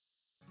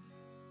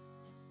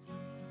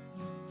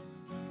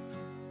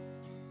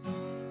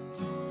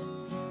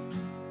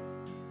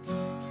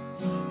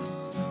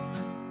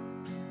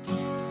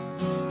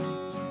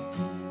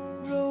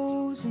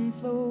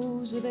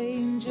with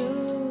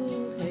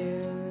angel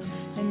hair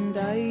and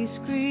ice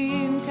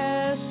cream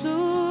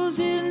castles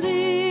in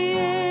the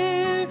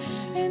air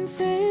and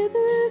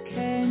feather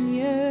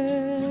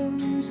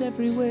canyons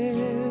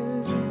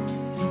everywhere.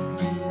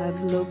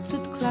 I've looked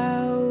at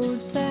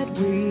clouds that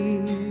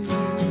way,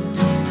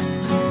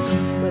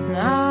 but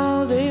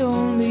now they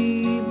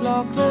only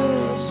block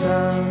the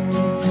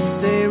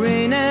sun. They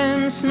rain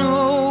and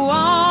snow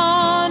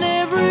on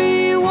everyone.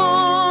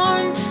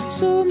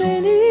 So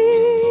many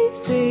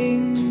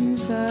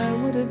things I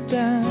would have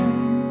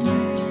done,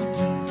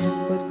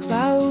 but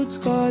clouds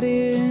got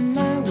in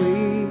my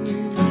way.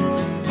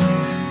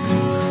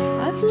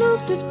 I've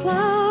looked at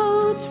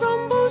clouds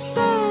from both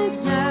sides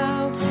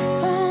now,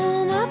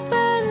 from up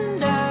and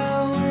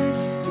down,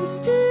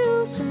 and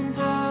still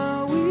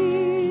somehow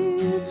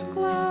it's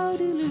cloud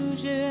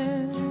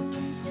illusion.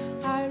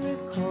 I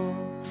recall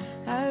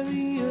I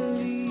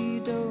really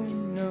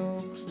don't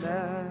know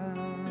clouds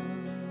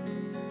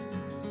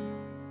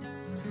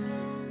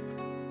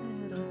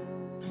at all.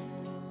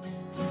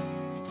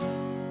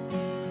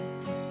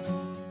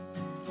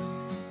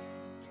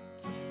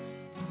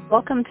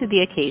 Welcome to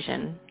The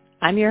Occasion.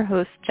 I'm your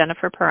host,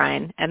 Jennifer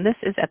Perrine, and this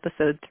is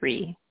episode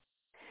 3.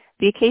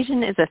 The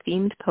Occasion is a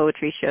themed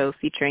poetry show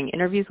featuring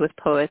interviews with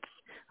poets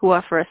who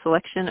offer a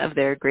selection of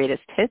their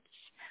greatest hits,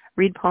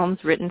 read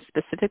poems written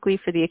specifically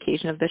for the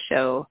occasion of the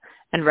show,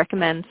 and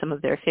recommend some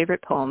of their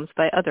favorite poems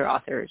by other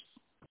authors.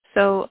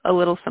 So a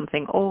little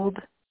something old,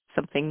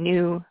 something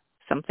new,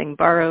 something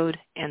borrowed,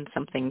 and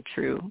something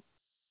true.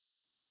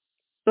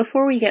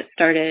 Before we get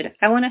started,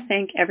 I want to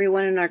thank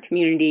everyone in our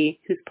community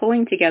who's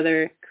pulling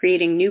together,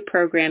 creating new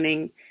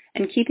programming,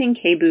 and keeping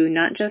KBOO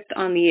not just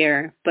on the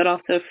air, but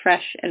also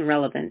fresh and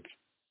relevant.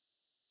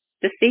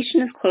 The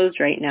station is closed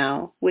right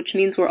now, which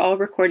means we're all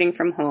recording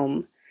from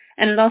home,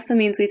 and it also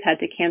means we've had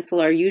to cancel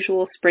our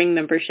usual spring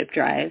membership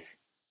drive.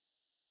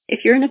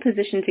 If you're in a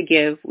position to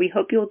give, we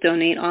hope you'll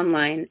donate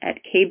online at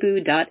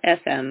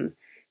kboo.fm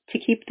to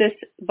keep this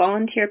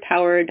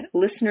volunteer-powered,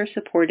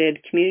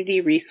 listener-supported community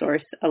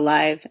resource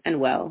alive and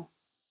well.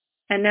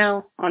 And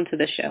now, on to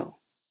the show.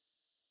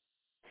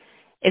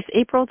 It's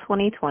April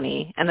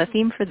 2020, and the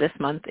theme for this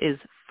month is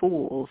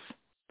Fools.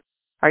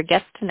 Our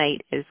guest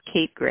tonight is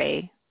Kate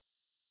Gray.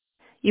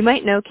 You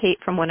might know Kate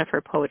from one of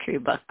her poetry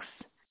books,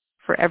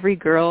 For Every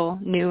Girl,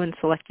 New and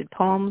Selected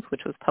Poems,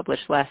 which was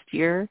published last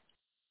year,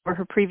 or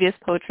her previous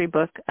poetry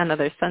book,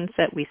 Another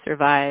Sunset We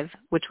Survive,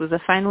 which was a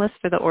finalist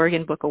for the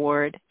Oregon Book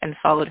Award and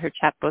followed her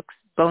chapbooks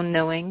Bone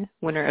Knowing,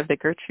 winner of the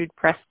Gertrude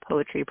Press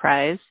Poetry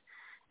Prize,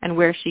 and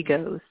Where She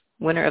Goes,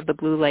 winner of the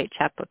Blue Light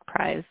Chapbook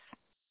Prize.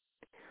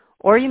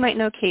 Or you might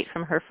know Kate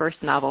from her first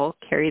novel,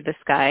 Carry the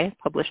Sky,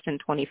 published in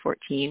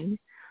 2014,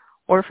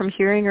 or from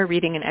hearing or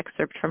reading an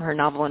excerpt from her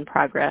novel in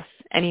progress,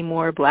 Any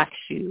More Black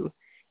Shoe,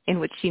 in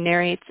which she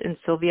narrates in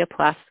Sylvia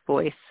Plath's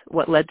voice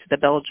what led to the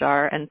bell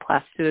jar and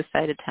Plath's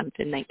suicide attempt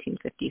in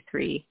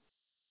 1953.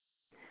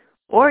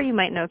 Or you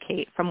might know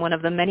Kate from one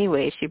of the many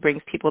ways she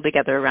brings people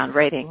together around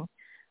writing,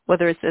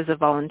 whether it's as a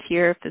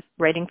volunteer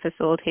writing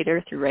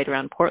facilitator through Write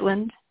Around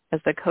Portland, as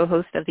the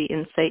co-host of the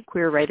Insight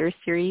Queer Writers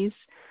series,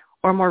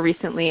 or more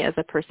recently as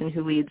a person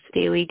who leads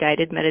daily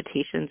guided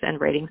meditations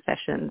and writing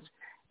sessions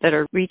that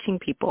are reaching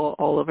people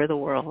all over the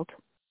world.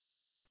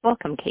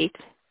 Welcome, Kate.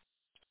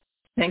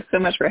 Thanks so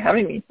much for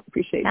having me.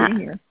 Appreciate being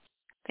here.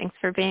 Thanks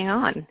for being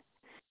on.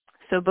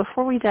 So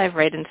before we dive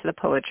right into the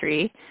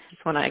poetry, I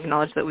just want to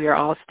acknowledge that we are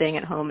all staying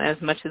at home as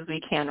much as we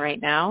can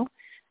right now.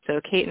 So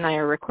Kate and I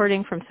are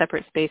recording from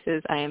separate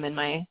spaces. I am in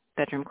my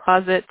bedroom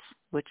closet,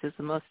 which is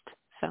the most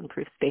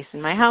soundproof space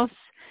in my house.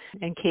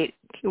 And Kate,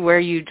 where are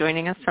you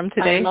joining us from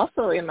today? I'm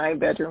also in my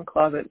bedroom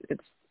closet.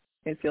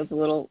 It feels a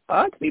little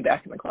odd to be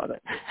back in the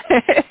closet.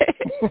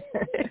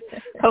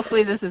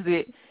 Hopefully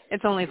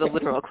it's only the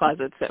literal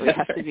closets that we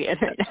have to be in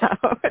right now.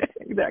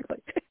 Exactly.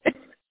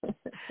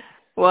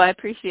 Well, I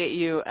appreciate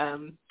you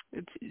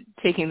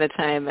taking the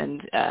time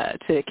and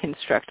to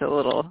construct a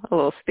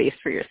little space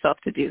for yourself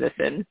to do this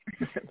in.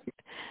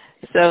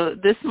 So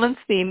this month's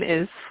theme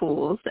is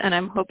Fools, and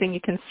I'm hoping you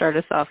can start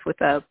us off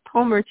with a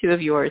poem or two of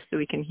yours so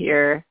we can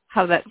hear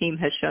how that theme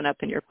has shown up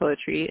in your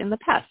poetry in the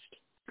past.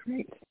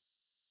 Great.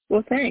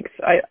 Well, thanks.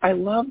 I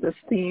love this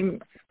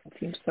theme. It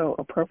seems so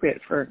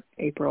appropriate for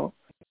April.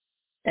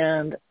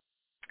 And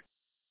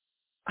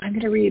I'm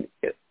going to read,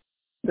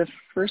 the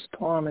first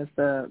poem is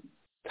the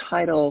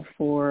title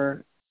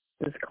for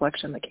this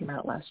collection that came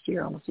out last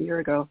year, almost a year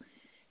ago.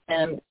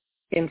 And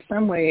in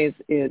some ways,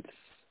 it's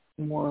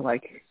more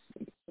like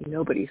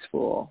Nobody's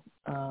Fool.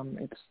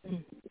 It's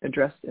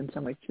addressed in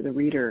some ways to the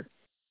reader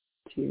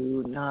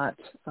to not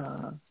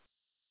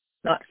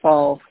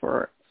fall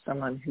for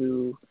someone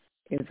who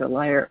is a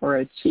liar or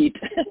a cheat.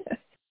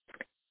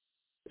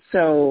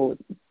 So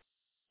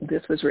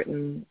this was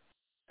written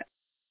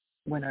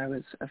when I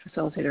was a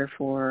facilitator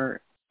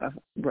for a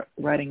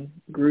writing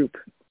group,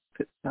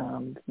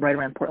 Write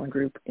Around Portland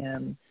group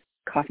in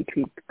Coffee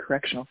Creek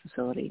Correctional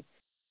Facility.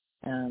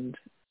 And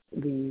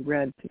we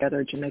read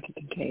together Jamaica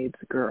Kincaid's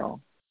Girl.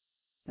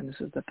 And this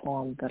is the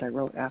poem that I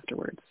wrote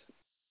afterwards.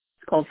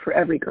 It's called For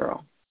Every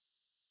Girl.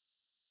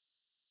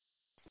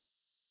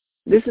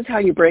 This is how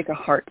you break a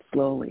heart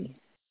slowly.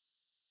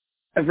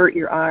 Avert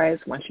your eyes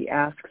when she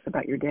asks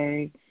about your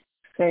day.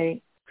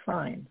 Say,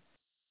 fine.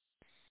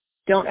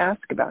 Don't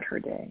ask about her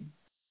day.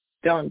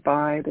 Don't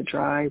buy the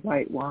dry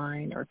white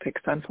wine or pick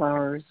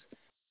sunflowers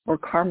or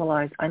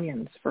caramelize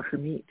onions for her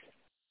meat.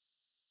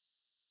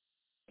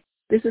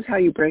 This is how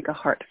you break a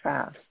heart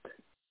fast.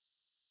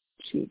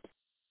 Cheat.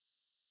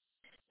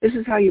 This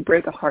is how you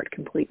break a heart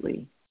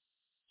completely.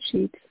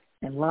 Cheat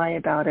and lie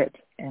about it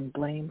and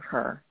blame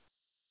her.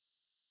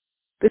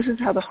 This is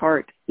how the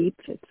heart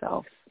eats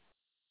itself.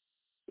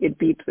 It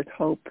beats with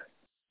hope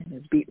and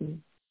is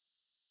beaten.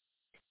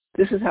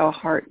 This is how a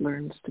heart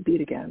learns to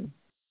beat again.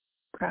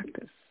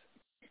 Practice.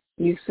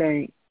 You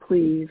say,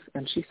 please,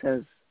 and she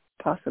says,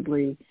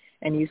 possibly,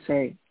 and you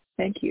say,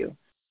 thank you,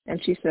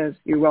 and she says,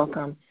 you're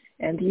welcome,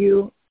 and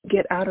you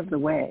get out of the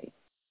way.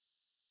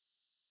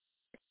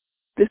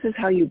 This is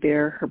how you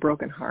bear her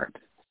broken heart.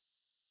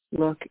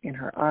 Look in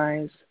her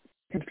eyes,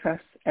 confess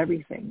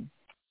everything,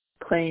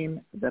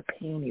 claim the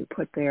pain you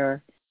put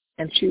there,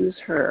 and choose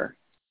her.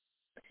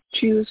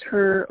 Choose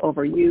her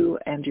over you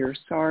and your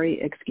sorry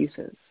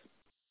excuses.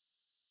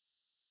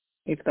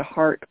 If the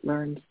heart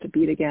learns to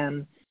beat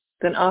again,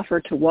 then offer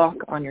to walk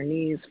on your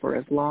knees for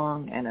as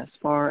long and as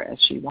far as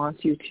she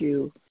wants you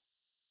to.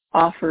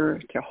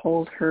 Offer to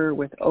hold her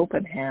with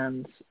open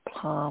hands,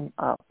 palm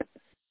up,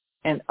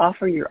 and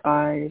offer your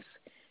eyes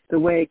the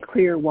way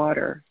clear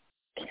water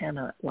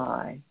cannot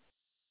lie.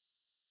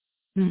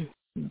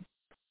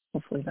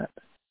 Hopefully that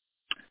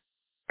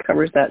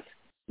covers that,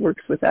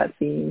 works with that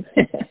theme.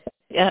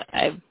 Yeah,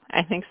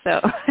 I think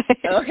so.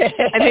 Okay.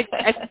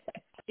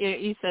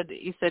 You said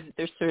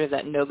there's sort of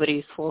that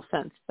nobody's fool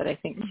sense, but I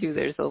think too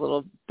there's a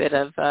little bit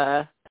of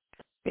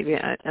maybe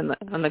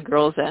on the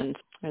girl's end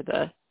or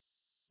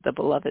the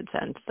beloved's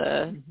end.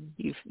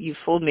 You've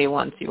fooled me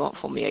once, you won't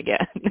fool me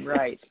again.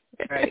 Right.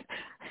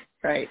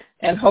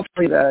 And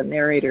hopefully the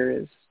narrator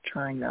is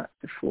trying not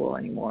to fool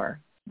anymore.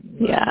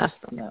 Yeah.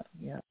 Yeah,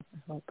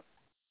 I hope.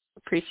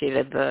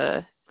 Appreciated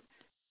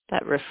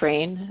that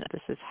refrain.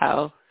 This is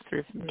how,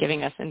 sort of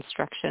giving us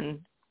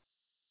instruction,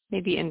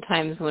 maybe in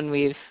times when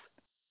we've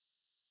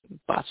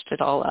botched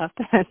it all up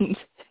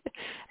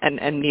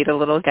and need a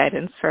little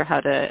guidance for how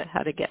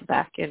to get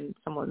back in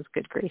someone's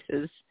good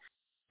graces.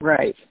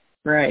 Right.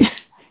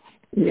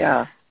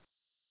 Yeah,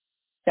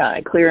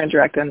 clear and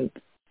direct. And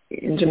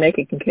in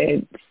Jamaica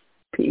Kincaid's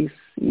piece,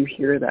 you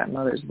hear that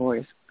mother's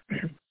voice.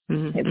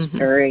 It's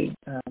very,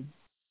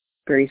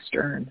 very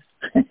stern,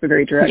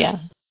 very direct. Yeah.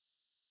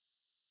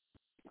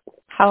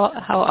 How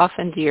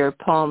often do your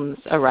poems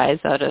arise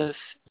out of,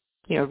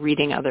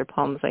 reading other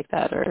poems like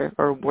that,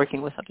 or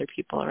working with other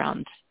people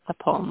around a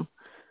poem?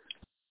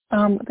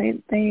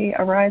 They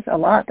arise a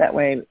lot that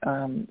way.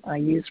 I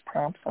use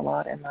prompts a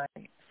lot in my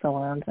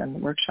salons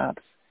and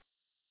workshops,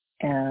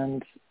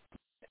 and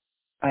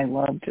I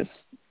love just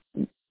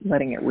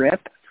letting it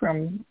rip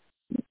from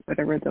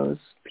whatever those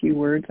few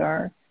words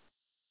are,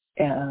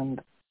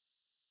 and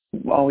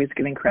always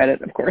giving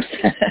credit, of course,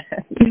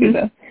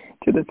 to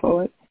the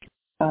poet.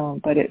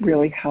 But it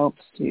really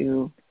helps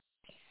to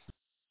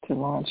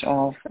launch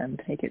off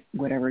and take it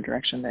whatever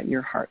direction that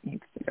your heart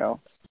needs to go.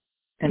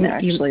 And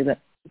actually, the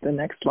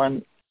next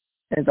one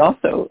is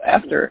also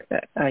after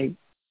I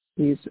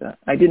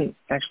didn't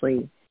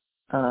actually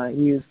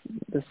use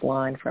this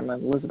line from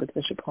an Elizabeth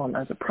Bishop poem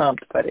as a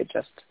prompt, but it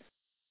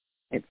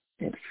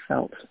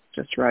felt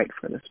just right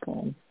for this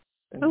poem.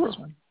 This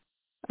one.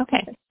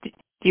 Okay.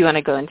 Do you want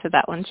to go into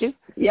that one too?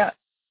 Yeah.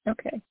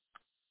 Okay.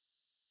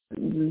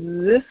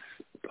 This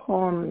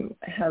poem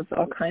has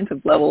all kinds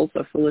of levels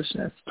of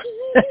foolishness.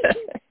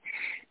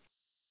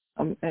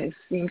 I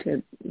seem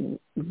to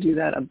do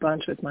that a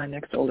bunch with my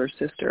next older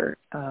sister,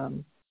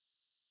 and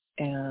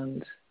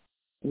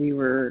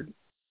our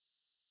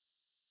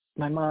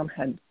mom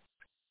had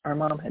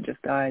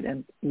just died,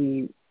 and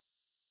we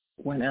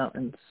went out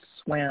and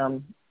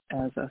swam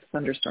as a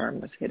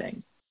thunderstorm was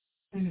hitting.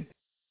 Mm-hmm.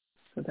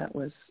 So that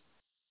was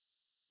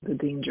the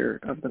danger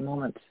of the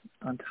moment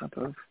on top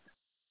of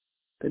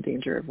the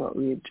danger of what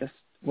we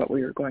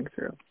were going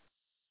through.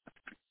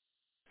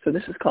 So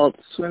this is called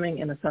Swimming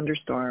in a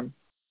Thunderstorm.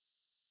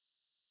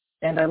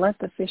 And I Let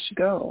the Fish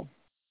Go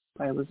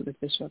by Elizabeth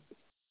Bishop.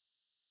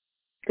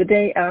 The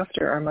day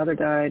after our mother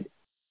died,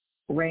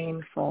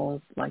 rain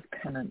falls like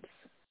penance.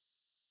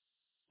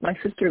 My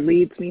sister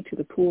leads me to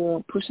the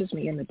pool, pushes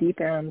me in the deep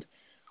end.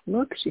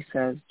 Look, she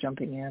says,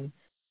 jumping in,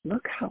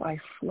 look how I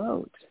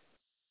float.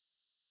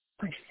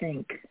 I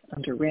sink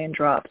under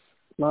raindrops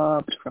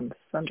lobbed from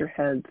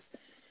thunderheads.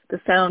 The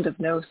sound of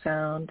no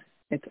sound,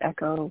 its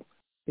echo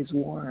is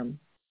warm.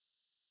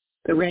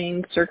 The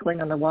rain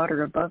circling on the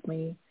water above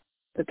me,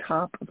 the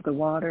top of the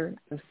water,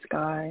 the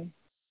sky,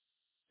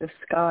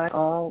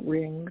 all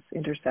rings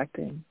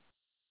intersecting.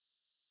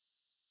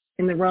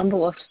 In the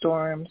rumble of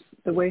storms,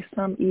 the way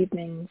some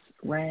evenings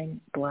rang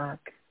black.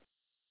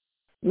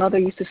 Mother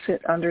used to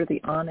sit under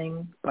the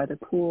awning by the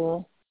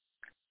pool,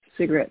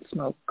 cigarette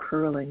smoke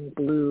curling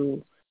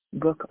blue,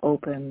 book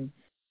open,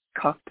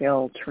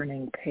 cocktail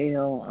turning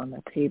pale on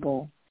the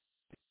table.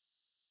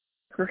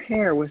 Her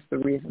hair was the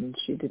reason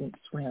she didn't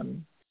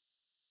swim.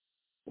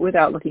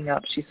 Without looking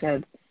up, she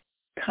said,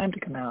 "Time to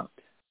come out."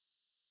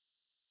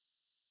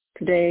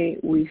 Today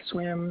we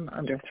swim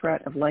under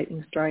threat of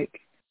lightning strike.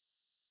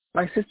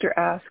 My sister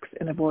asks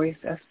in a voice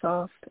as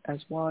soft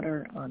as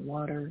water on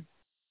water,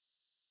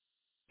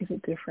 "Is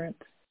it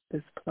different,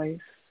 this place?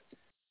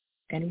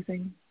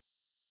 Anything?"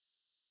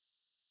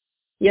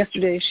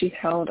 Yesterday she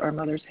held our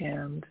mother's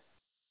hand,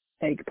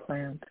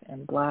 eggplant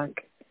and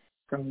black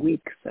from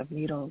weeks of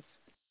needles.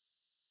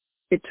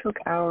 It took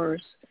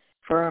hours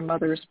for our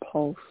mother's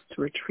pulse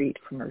to retreat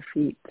from her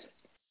feet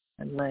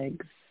and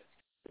legs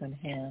and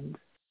hands.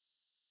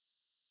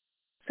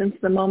 Since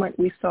the moment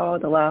we saw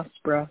the last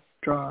breath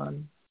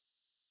drawn,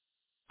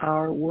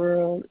 our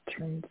world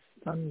turns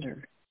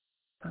thunder,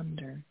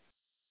 thunder,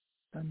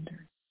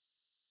 thunder.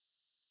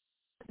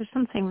 There's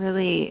something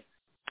really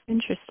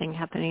interesting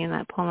happening in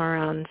that poem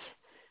around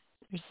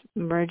there's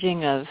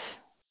merging of,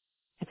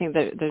 I think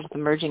that there's the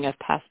merging of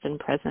past and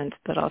present,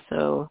 but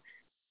also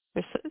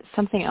there's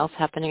something else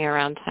happening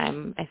around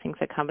time. I think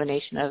the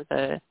combination of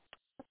the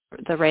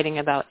writing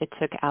about it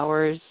took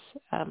hours,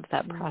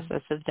 that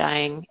process of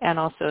dying, and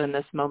also in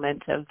this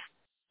moment of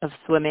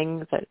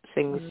swimming, that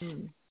things,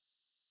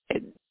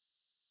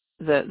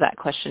 that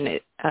question,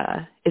 is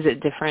it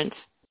different?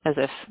 As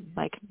if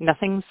like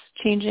nothing's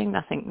changing,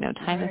 no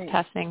time is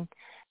passing.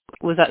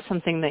 Was that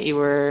something that you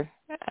were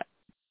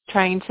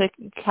trying to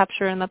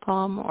capture in the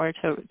poem, or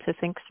to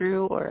think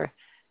through, or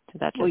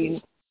did that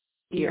just...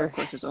 Well, of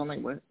course, there's only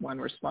one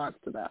response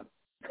to that.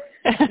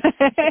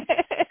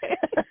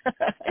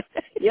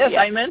 Yes,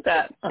 yeah. I meant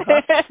that.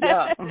 Uh-huh.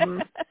 Yeah.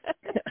 Mm-hmm.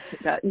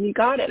 You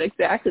got it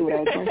exactly what I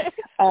was saying.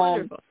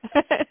 Wonderful.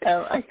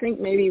 I think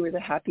maybe it was a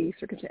happy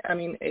circumstance. I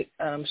mean,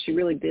 she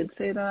really did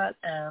say that,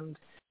 and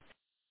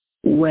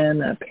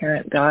when a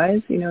parent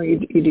dies, you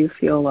do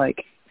feel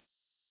like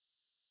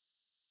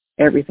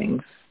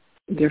everything's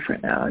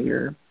different now.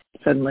 You're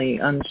suddenly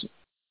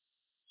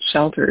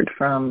unsheltered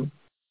from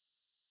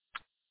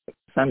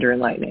thunder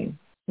and lightning.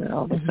 And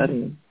all of a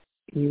sudden,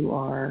 you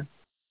are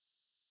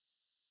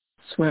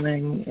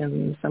swimming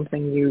in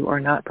something you are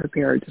not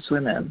prepared to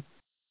swim in,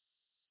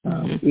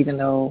 even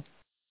though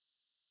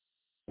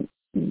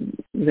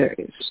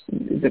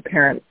the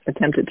parent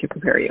attempted to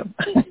prepare you.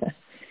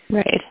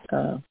 Right.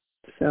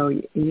 So,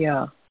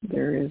 yeah,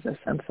 there is a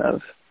sense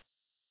of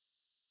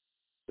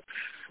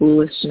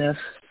foolishness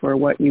for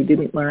what you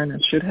didn't learn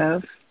and should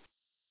have.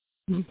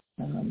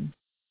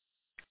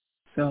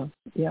 So,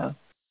 yeah.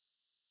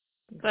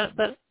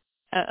 But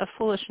a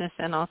foolishness,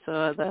 and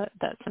also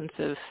that sense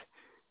of,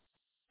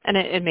 and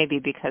it may be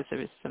because there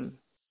was some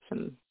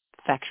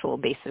factual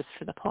basis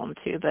for the poem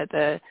too, but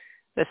the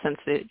sense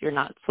that you're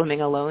not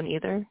swimming alone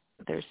either.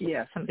 There's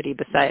somebody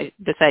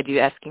beside you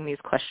asking these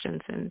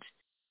questions, and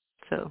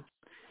so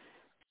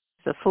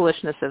the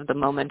foolishness of the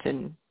moment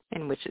in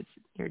which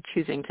you're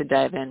choosing to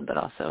dive in, but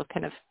also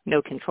kind of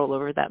no control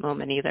over that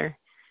moment either.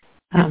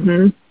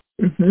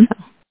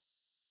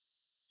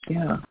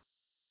 Yeah.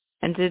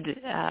 And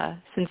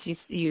since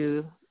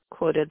you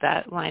quoted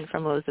that line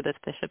from Elizabeth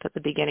Bishop at the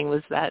beginning,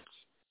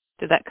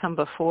 did that come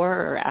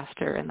before or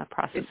after in the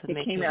process of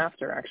making? It came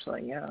after,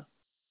 actually. Yeah.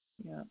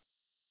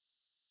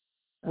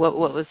 What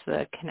was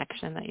the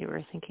connection that you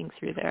were thinking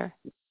through there?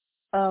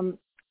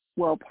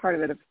 Well, part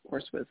of it, of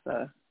course, was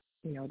the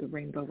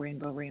rainbow,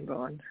 rainbow,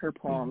 rainbow, and her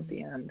poem at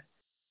the end.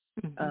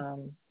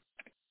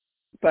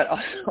 But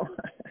also,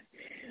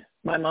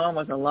 my mom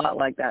was a lot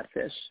like that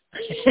fish.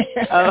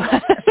 Oh.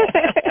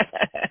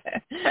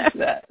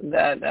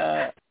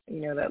 that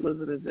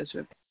Elizabeth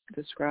Bishop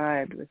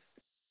described, with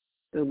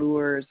the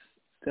lures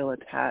still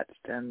attached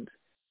and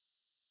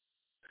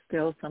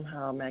still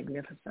somehow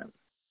magnificent,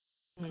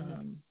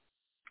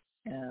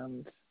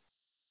 and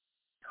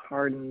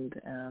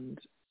hardened and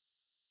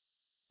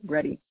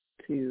ready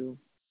to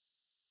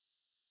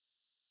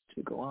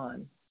go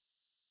on,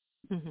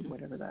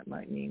 whatever that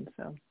might mean.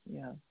 So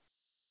yeah.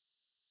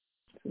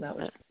 So that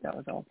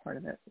was all part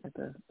of it with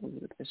the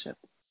Elizabeth Bishop.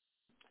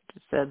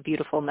 It's a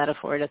beautiful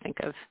metaphor to think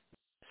of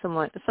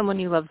someone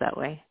you love that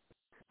way.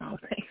 Oh,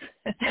 thanks.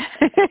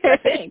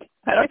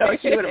 I don't know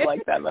if she would have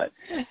liked that, but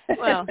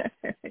well,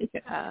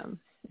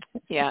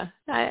 yeah.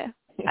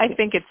 I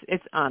think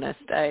it's honest.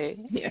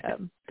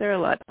 There are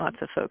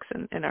lots of folks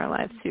in our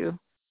lives who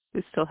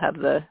still have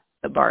the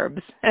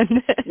barbs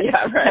and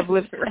have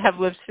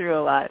lived through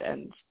a lot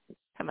and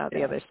come out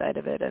the other side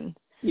of it, and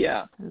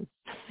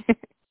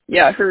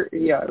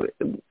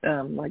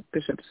like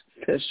Bishop's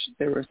fish,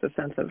 there was a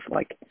sense of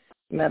like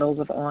medals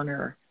of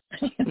honor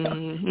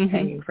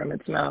hanging from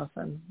its mouth,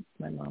 and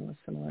my mom was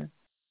similar.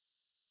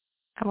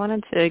 I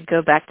wanted to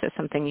go back to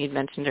something you'd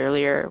mentioned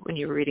earlier when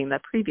you were reading the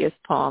previous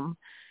poem,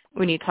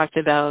 when you talked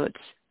about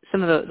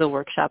some of the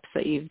workshops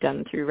that you've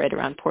done through right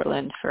around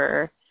Portland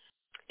for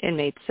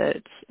inmates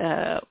at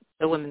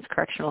the Women's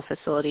Correctional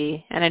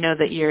Facility. And I know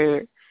that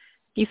you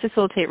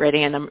facilitate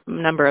writing in a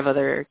number of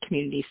other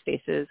community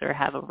spaces, or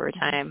have over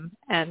time.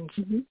 And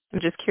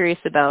I'm just curious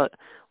about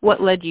what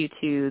led you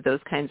to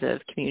those kinds of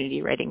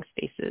community writing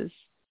spaces.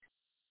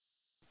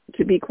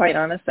 to be quite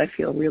honest, I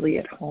feel really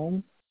at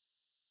home.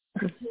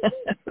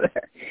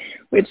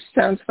 Which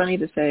sounds funny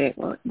to say,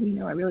 well,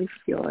 I really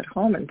feel at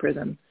home in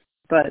prison.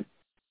 But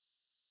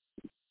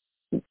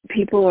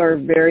people are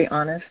very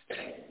honest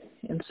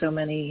in so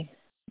many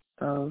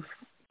of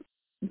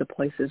the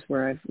places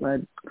where I've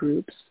led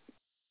groups.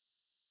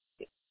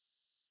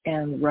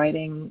 And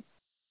writing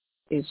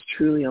is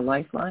truly a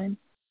lifeline.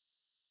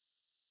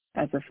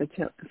 As a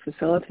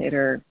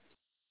facilitator,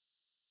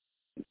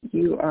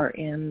 you are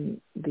in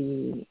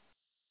the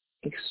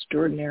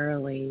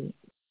extraordinarily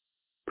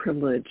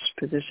privileged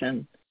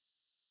position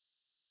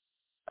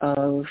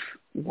of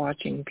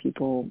watching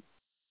people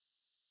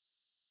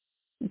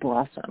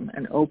blossom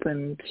and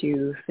open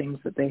to things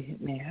that they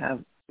may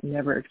have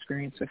never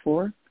experienced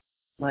before,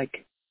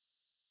 like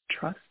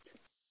trust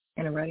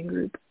in a writing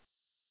group,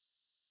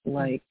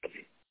 like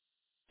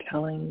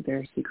telling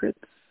their secrets,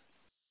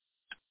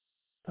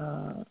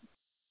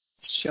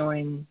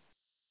 showing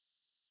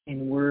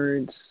in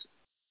words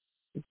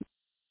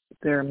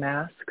their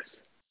masks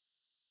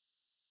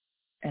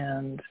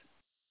and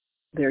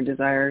their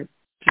desire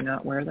to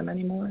not wear them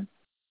anymore.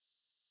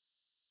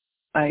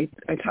 I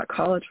taught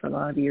college for a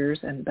lot of years,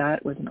 and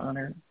that was an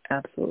honor,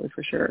 absolutely,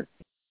 for sure.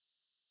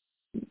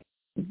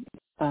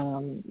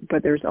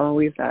 But there's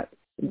always that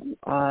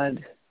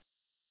odd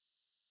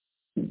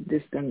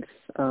distance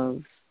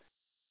of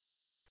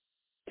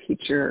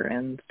teacher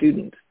and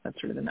student. That's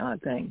sort of an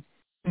odd thing.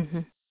 Mm-hmm.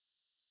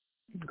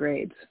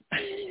 Grades.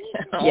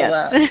 All yes.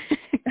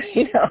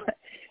 that,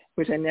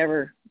 which I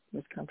never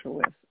was comfortable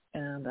with.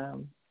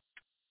 And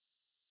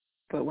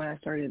but when I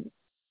started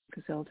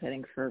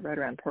facilitating for Right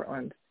Around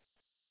Portland,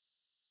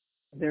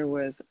 there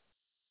was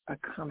a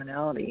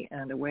commonality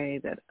and a way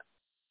that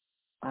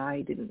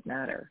I didn't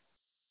matter,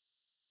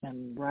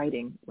 and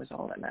writing was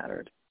all that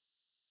mattered.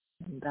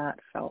 And that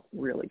felt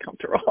really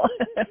comfortable.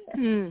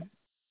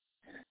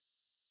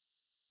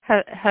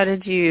 How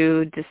did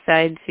you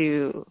decide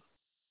to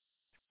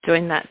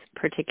join that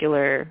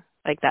particular,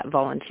 like that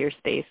volunteer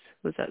space?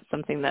 Was that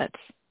something that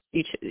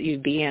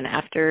you'd be in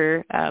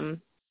after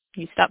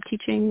you stopped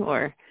teaching,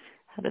 or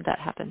how did that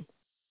happen?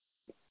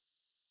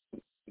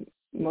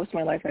 Most of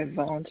my life I've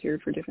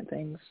volunteered for different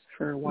things.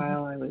 For a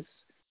while I was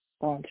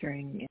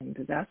volunteering in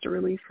disaster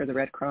relief for the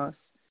Red Cross.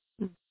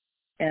 Mm-hmm.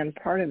 And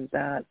part of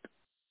that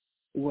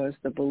was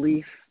the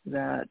belief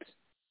that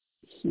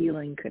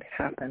healing could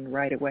happen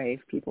right away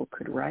if people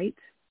could write.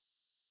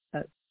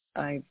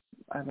 I've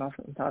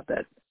often thought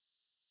that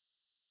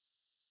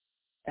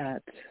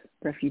at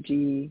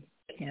refugee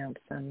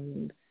camps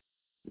and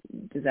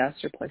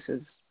disaster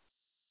places,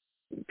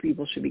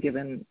 people should be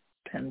given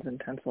pens and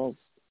pencils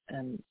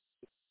and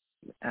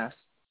asked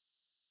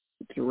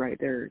to write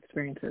their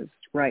experiences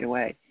right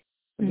away.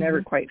 I've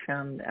never quite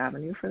found the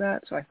avenue for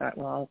that, so I thought,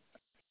 well,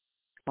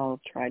 I'll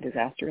try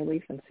disaster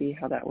relief and see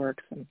how that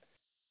works. And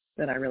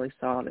then I really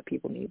saw that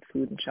people need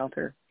food and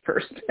shelter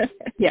first.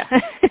 Yeah.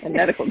 And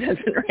medical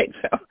doesn't, right?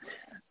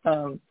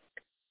 So,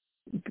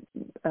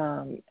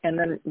 and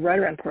then Right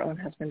Around Portland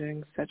has been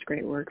doing such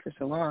great work for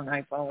so long.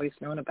 I've always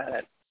known about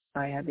it.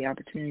 I had the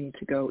opportunity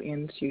to go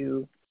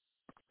into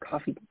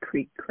Coffee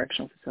Creek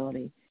Correctional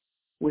Facility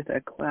with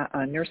a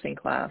nursing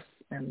class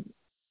and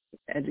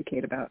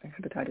educate about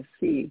hepatitis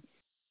C,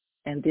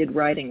 and did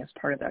writing as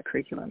part of that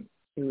curriculum.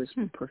 It was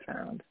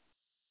profound.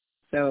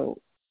 So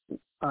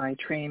I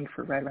trained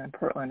for Right Around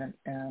Portland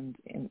and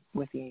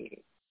with the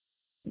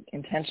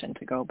intention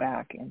to go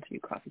back into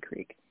Coffee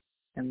Creek,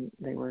 and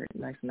they were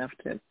nice enough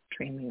to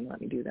train me and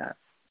let me do that.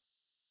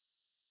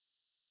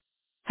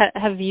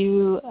 Have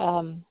you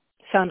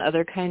found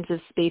other kinds of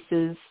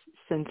spaces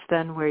since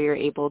then where you're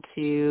able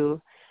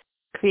to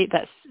create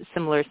that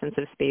similar sense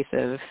of space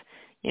of,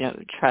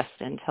 trust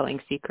and telling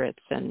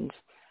secrets and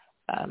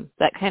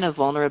that kind of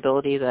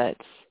vulnerability that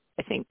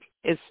I think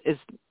is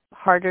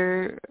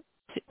harder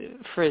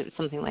for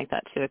something like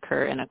that to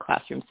occur in a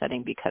classroom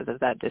setting because of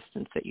that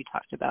distance that you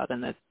talked about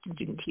and the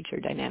student-teacher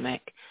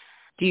dynamic?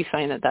 Do you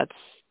find that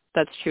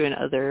that's true in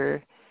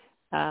other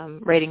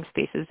writing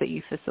spaces that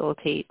you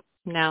facilitate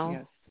now?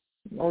 Yes.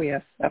 Oh,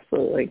 yes,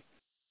 absolutely.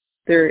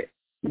 There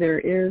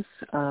is.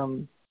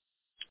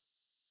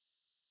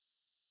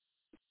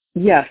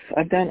 Yes,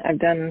 I've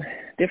done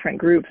different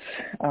groups.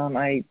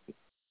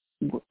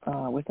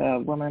 With a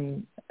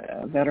woman,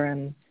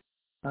 veteran,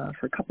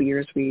 for a couple of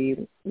years,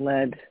 we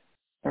led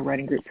a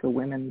writing group for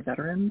women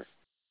veterans.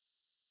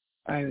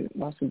 I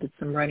also did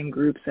some writing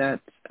groups at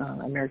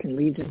American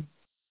Legion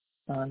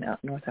out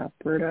in North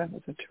Alberta. It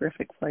was a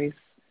terrific place.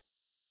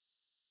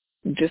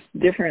 Just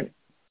different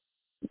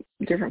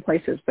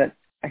places, but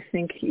I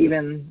think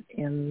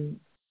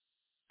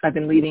I've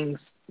been leading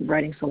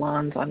writing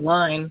salons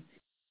online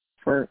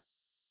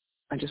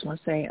I just want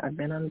to say I've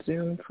been on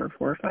Zoom for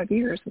 4 or 5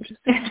 years, which is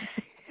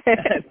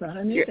it's not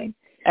a new thing.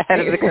 Ahead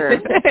of the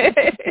curve.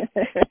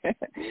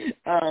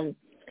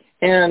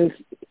 And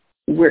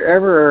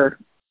wherever,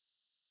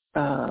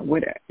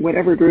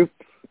 whatever group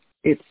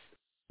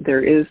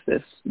there is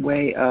this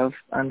way of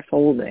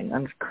unfolding,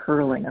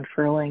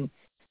 unfurling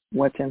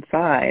what's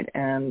inside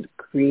and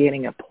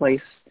creating a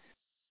place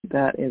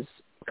that is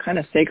kind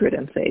of sacred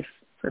and safe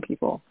for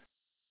people.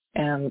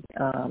 And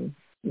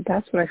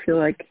that's what I feel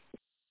like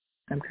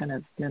I'm kind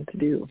of meant to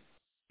do,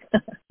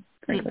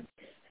 frankly.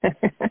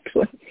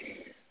 Actually,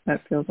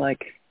 that feels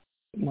like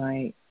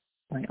my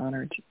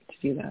honor to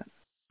do that.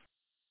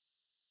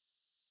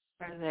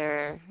 Are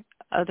there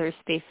other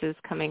spaces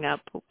coming up,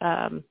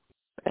 I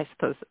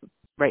suppose,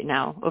 right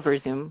now over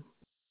Zoom,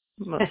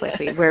 most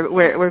likely,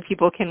 where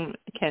people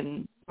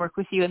can work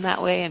with you in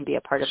that way and be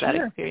a part of that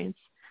experience?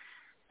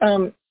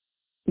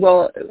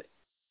 Well,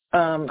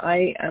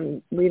 I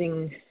am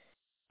leading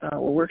a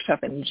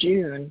workshop in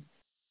June.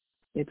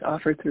 It's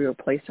offered through a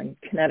place in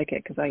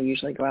Connecticut because I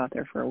usually go out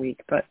there for a week,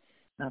 but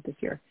not this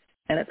year.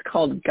 And it's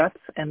called Guts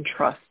and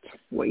Trust,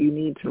 What You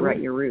Need to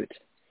Write Your Route.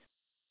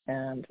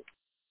 And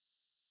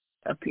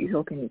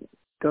people can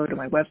go to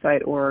my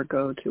website or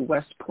go to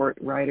Westport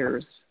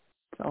Writers,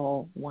 it's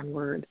all one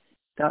word,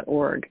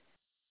 .org.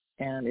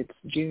 And it's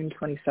June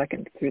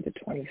 22nd through the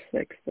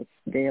 26th. It's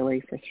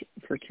daily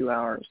for 2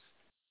 hours.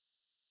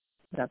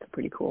 That's a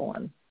pretty cool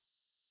one.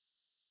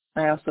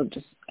 I also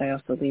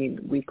lead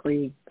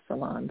weekly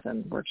salons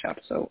and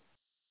workshops, so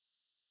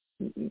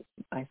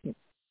I think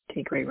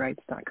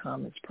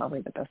takegraywrites.com is probably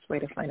the best way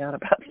to find out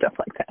about stuff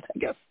like that, I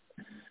guess.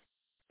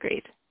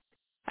 Great.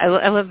 I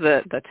love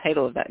the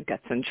title of that,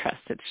 Guts and Trust.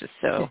 It's just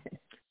so,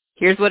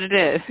 here's what it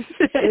is.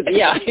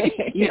 Yeah.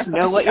 You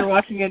know what you're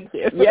walking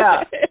into.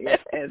 Yeah.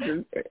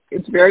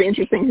 It's very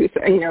interesting who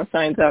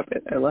signs up.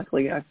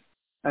 Luckily,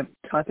 I've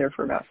taught there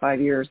for about 5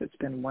 years. It's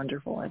been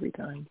wonderful every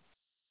time.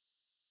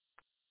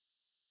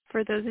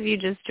 For those of you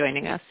just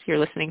joining us, you're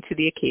listening to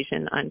The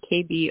Occasion on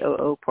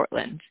KBOO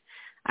Portland.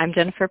 I'm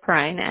Jennifer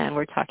Perrine, and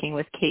we're talking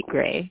with Kate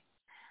Gray.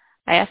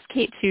 I asked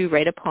Kate to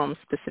write a poem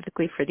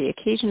specifically for the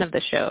occasion of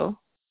the show,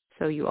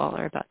 so you all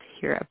are about to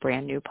hear a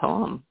brand new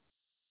poem.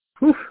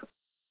 Whew.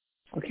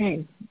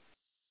 Okay,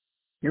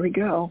 here we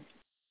go.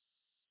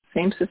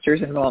 Same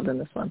sisters involved in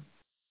this one.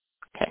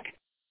 Okay.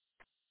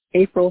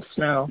 April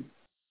snow.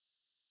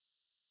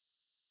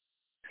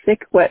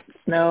 Thick, wet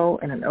snow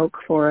in an oak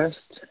forest,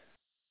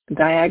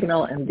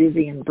 diagonal and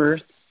dizzy in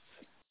bursts,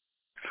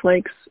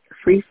 flakes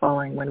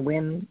free-falling when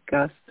wind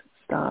gusts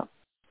stop.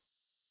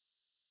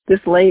 This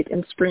late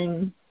in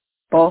spring,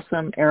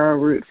 balsam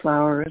arrowroot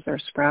flowers are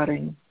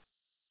sprouting,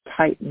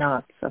 tight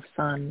knots of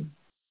sun,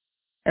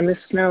 and the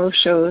snow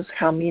shows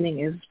how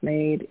meaning is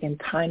made in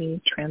tiny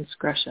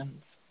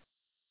transgressions,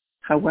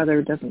 how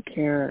weather doesn't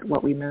care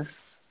what we miss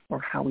or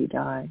how we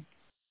die.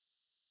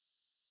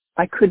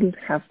 I couldn't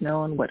have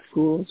known what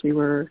fools we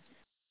were,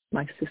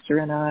 my sister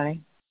and I,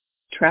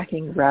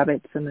 tracking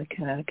rabbits in the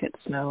Connecticut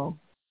snow.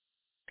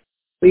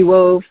 We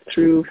wove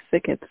through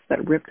thickets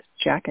that ripped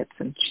jackets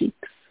and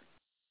cheeks.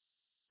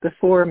 The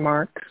 4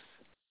 marks,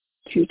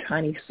 2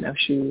 tiny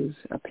snowshoes,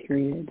 a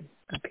period,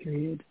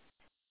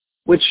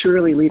 would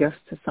surely lead us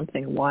to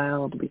something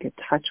wild we could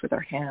touch with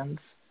our hands.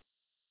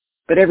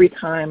 But every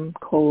time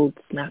cold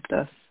snapped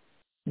us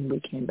and we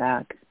came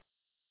back.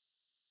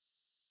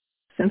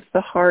 Since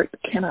the heart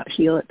cannot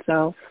heal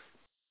itself,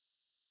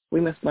 we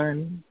must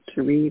learn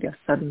to read a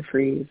sudden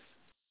freeze.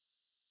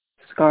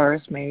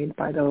 Scars made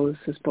by those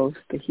who are supposed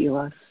to heal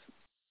us,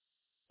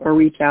 or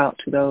reach out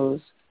to those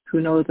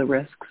who know the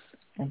risks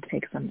and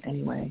take them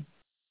anyway.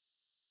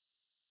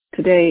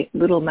 Today,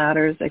 little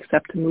matters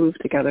except to move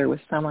together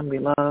with someone we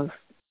love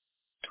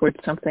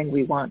towards something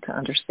we want to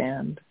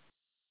understand,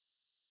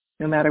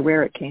 no matter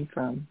where it came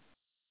from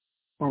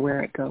or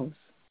where it goes.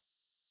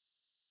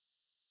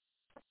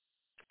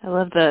 I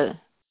love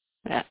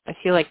I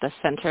feel like the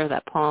center of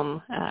that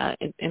poem,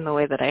 in the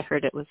way that I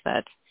heard it, was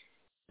that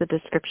the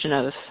description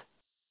of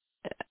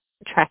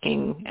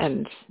tracking,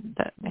 and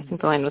I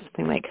think the line was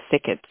something like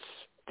thickets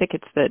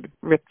that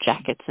rip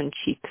jackets and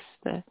cheeks.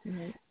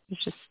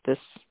 There's just this,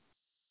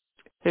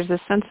 there's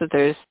this sense that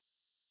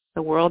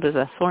the world is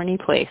a thorny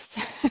place,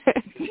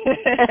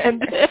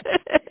 and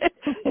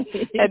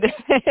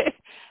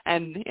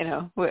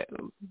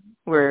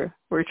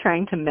we're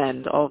trying to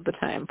mend all the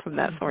time from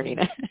that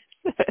thorniness.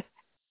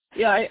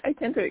 Yeah, I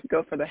tend to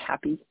go for the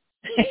happy.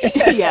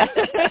 Yeah.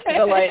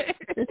 The light.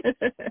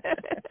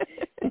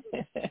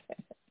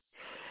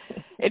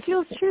 It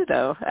feels true,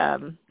 though. I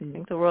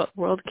think the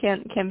world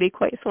can be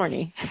quite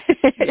thorny.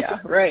 Yeah,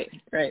 right.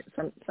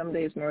 Some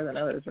days more than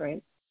others,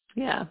 right?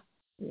 Yeah.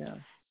 Yeah.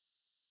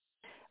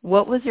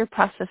 What was your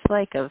process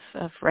like of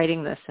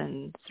writing this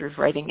and sort of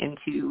writing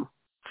into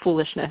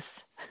foolishness?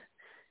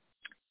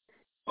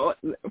 Well,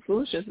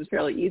 foolishness is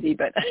fairly easy,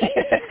 but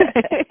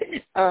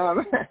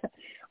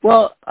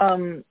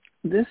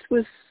this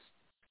was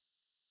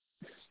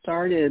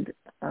started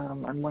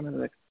on one of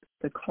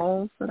the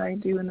calls that I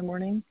do in the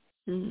morning.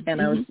 Mm-hmm.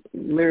 And I was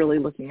literally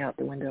looking out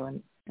the window,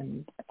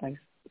 and I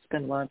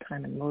spend a lot of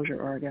time in Mosier,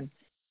 Oregon,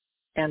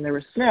 and there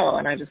was snow,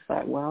 and I just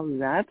thought, well,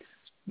 that's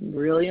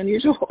really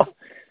unusual.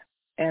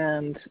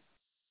 And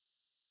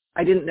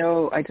I didn't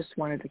know, I just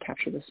wanted to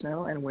capture the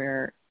snow, and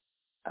where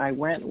I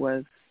went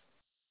was,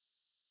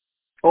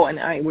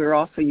 we were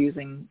also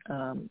using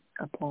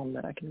a poem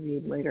that I can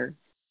read later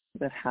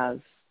that has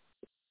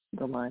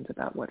the lines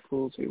about what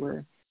fools we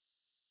were.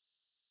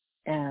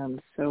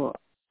 And so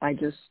I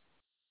just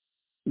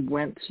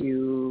went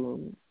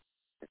to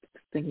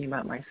thinking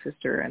about my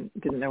sister and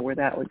didn't know where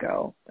that would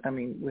go. I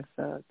mean, with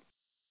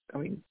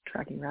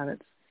tracking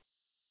rabbits.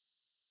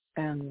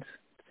 And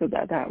so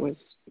that was,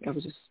 I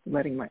was just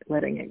letting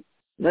it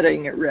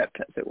rip,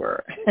 as it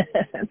were,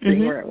 and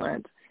seeing where it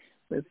went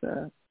with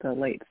the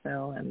late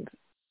snow and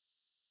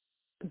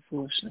the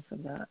foolishness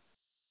of that,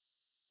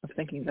 of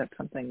thinking that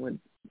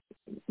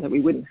that we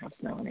wouldn't have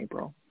snow in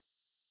April.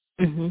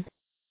 Mm-hmm.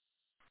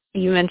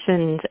 You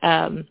mentioned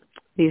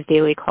these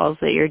daily calls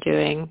that you're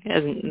doing,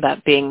 and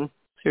that being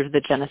sort of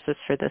the genesis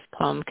for this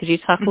poem. Could you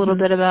talk a little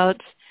bit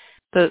about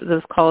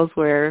those calls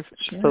where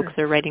folks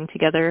are writing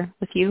together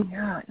with you?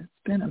 Yeah, it's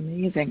been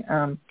amazing.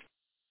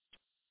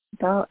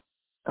 About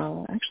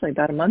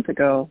a month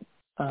ago,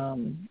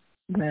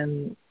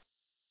 when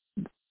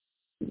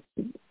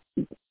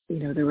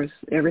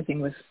everything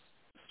was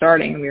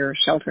starting, we were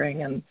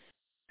sheltering,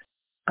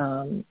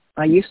 and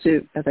I used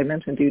to, as I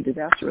mentioned, do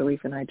disaster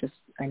relief, and I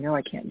know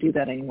I can't do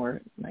that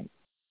anymore.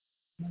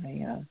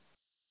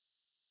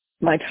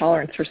 My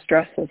tolerance for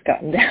stress has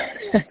gone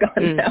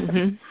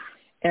down.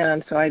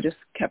 And so I just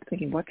kept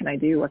thinking, what can I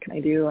do?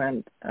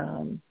 And,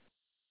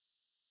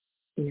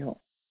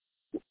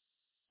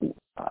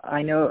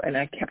 I know, and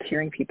I kept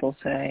hearing people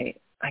say,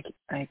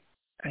 I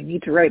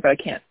need to write, but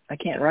I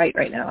can't write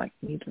right now. I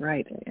need to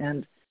write.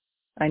 And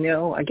I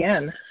know,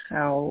 again,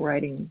 how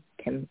writing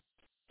can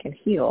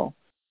heal,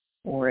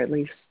 or at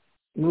least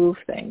move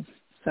things.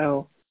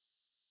 So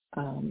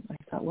I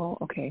thought, well,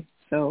 okay,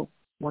 so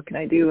what can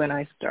I do? And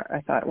I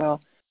thought,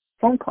 well,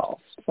 phone calls.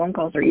 Phone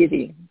calls are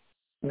easy,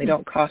 and they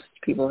don't cost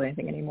people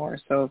anything anymore.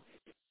 So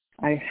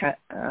I had,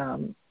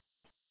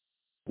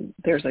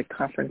 there's a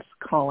conference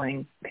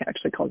calling,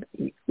 actually called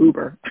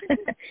Uber.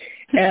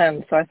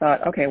 And so I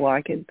thought, okay, well,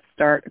 I could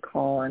start a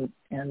call and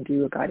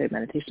do a guided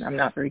meditation. I'm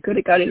not very good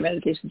at guided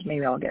meditations.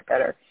 Maybe I'll get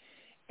better.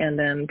 And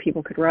then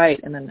people could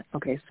write. And then,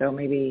 okay, so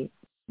maybe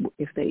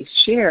if they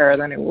share,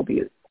 then it will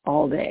be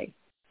all day.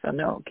 So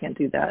no, can't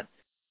do that.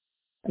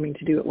 I mean,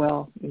 to do it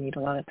well, you need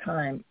a lot of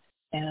time.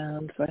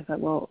 And so I thought,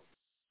 well,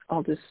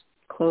 I'll just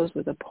close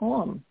with a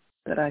poem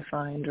that I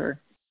find,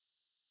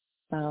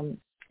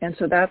 and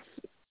so that's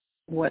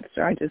what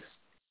I just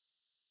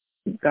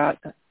got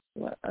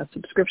a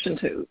subscription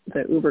to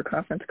the Uber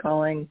conference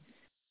calling.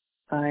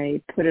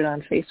 I put it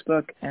on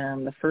Facebook,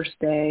 and the first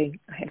day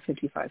I had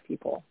 55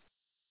 people.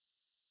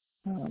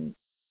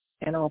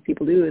 And all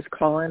people do is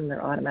call in, and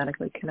they're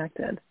automatically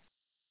connected.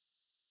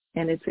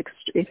 And it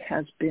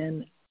has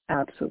been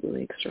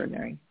absolutely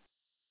extraordinary.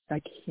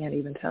 I can't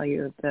even tell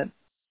you that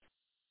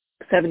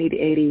 70 to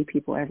 80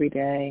 people every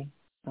day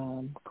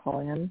call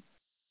in.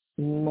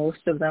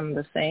 Most of them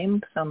the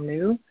same, some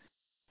new,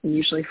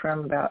 usually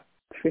from about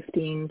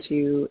 15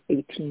 to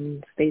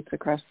 18 states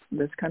across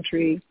this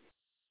country,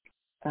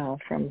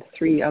 from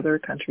 3 other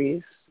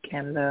countries,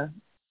 Canada,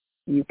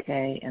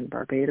 UK, and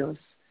Barbados.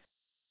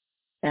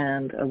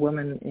 And a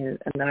woman and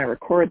then I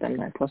record them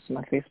and I post them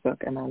on Facebook,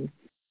 and then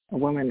a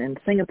woman in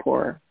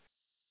Singapore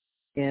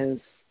is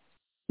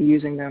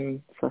using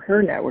them for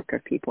her network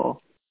of people.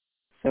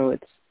 So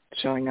it's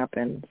showing up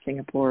in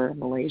Singapore,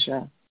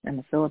 Malaysia, and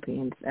the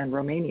Philippines, and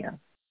Romania.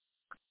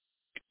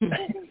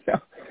 So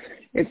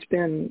it's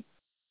been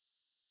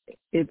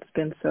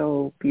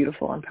so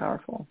beautiful and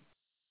powerful.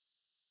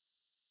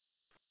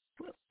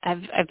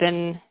 I've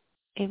been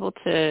able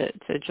to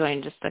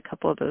join just a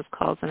couple of those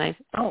calls, and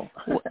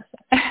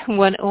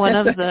one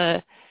of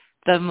the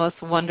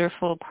most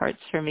wonderful parts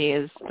for me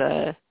is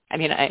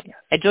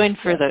I joined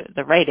for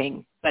the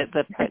writing, but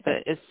the part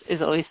that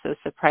is always so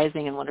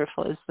surprising and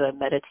wonderful is the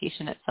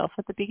meditation itself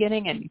at the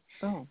beginning. And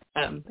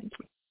thank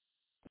you.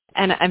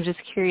 And I'm just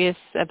curious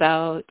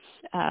about,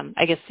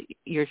 I guess,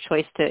 your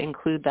choice to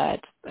include that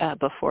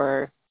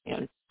before,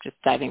 just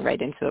diving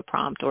right into a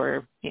prompt,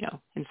 or,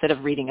 instead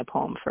of reading a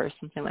poem first,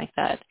 something like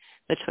that,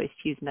 the choice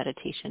to use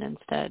meditation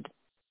instead.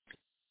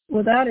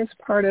 Well, that is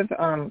part of,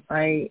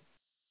 I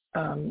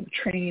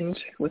trained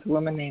with a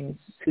woman named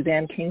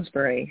Suzanne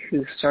Kingsbury,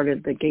 who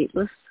started the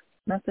Gateless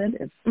method.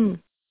 It's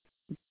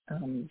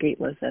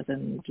Gateless as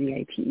in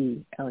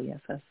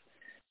Gateless,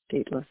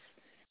 Gateless.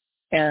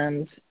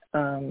 And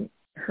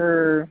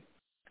her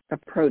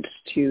approach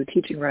to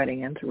teaching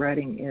writing and to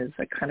writing is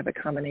a kind of a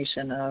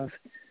combination of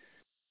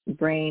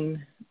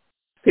brain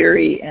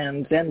theory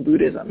and Zen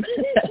Buddhism.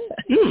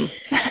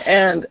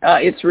 And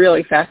it's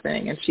really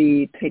fascinating. And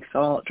she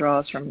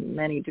draws from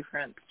many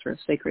different sort of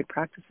sacred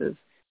practices.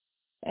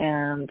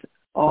 And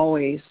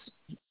always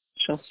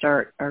she'll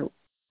start our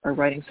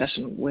writing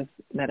session with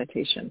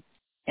meditation,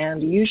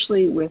 and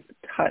usually with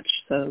touch.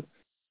 So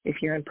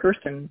if you're in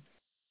person,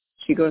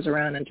 she goes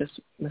around and just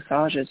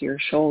massages your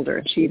shoulder,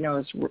 and she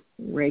knows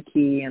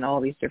Reiki and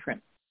all these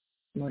different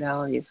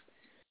modalities.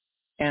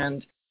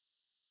 And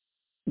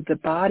the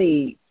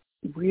body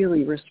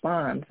really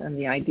responds, and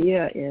the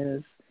idea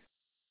is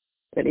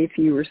that if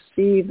you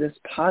receive this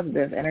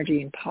positive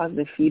energy and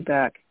positive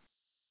feedback,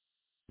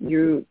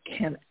 you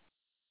can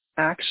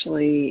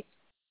actually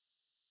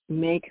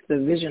make the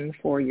vision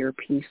for your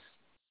piece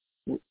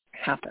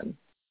happen.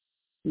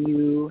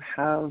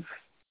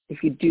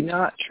 If you do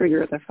not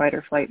trigger the fight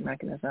or flight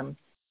mechanism,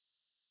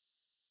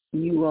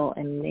 you will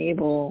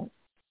enable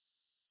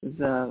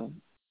the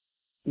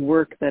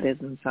work that is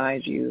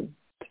inside you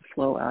to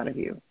flow out of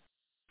you.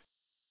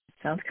 It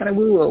sounds kind of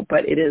woo-woo,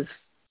 but it is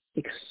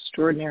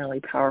extraordinarily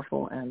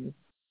powerful and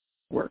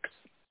works.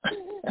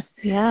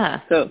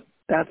 Yeah. So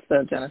that's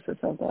the genesis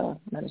of the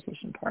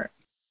meditation part.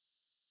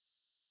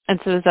 And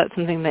so is that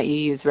something that you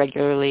use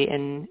regularly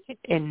in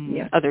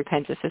Yes. other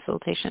kinds of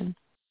facilitation?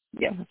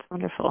 Yeah. That's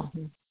wonderful.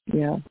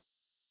 Yeah.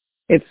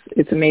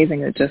 It's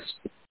amazing. It just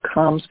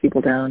calms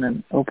people down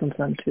and opens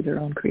them to their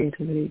own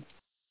creativity.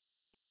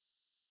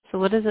 So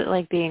what is it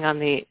like being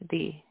on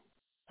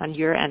on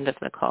your end of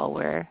the call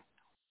where,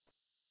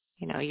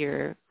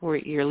 you're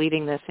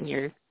leading this and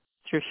you're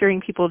sort of hearing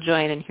people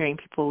join and hearing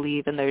people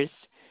leave, and there's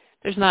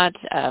not,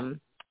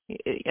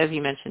 as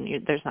you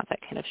mentioned, there's not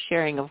that kind of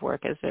sharing of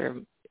work as there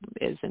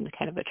is in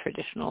kind of a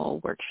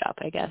traditional workshop,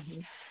 I guess.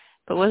 Mm-hmm.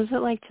 But what is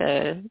it like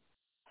to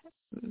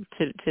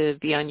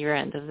be on your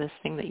end of this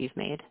thing that you've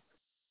made?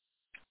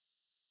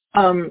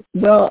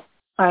 Well,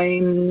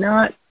 I'm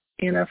not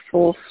in a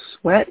full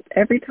sweat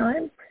every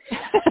time.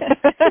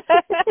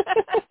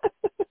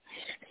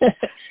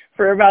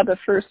 For about the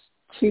first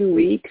 2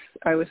 weeks,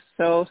 I was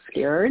so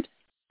scared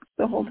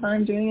the whole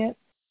time doing it,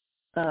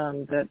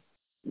 that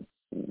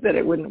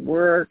it wouldn't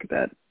work,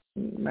 that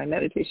my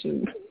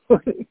meditation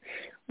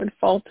would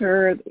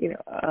falter,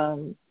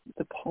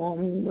 the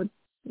poem would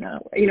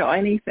not,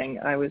 anything.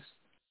 I was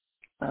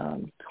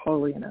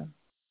totally in a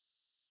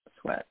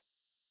sweat.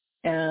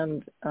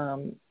 And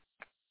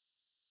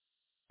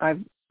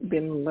I've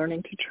been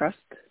learning to trust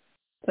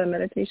the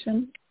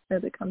meditation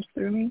as it comes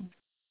through me.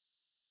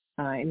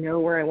 I know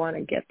where I want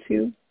to get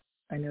to.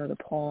 I know the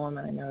poem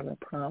and I know the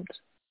prompt.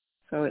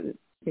 So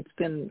it's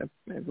been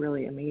a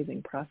really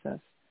amazing process.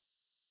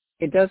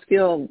 It does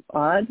feel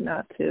odd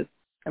not to,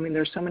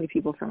 there's so many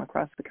people from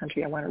across the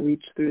country I want to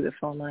reach through the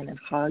phone line and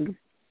hug,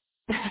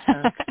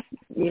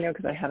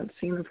 because I haven't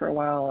seen them for a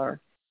while or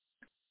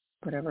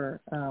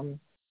whatever, and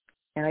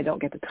I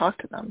don't get to talk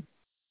to them.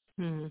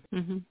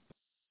 Mm-hmm.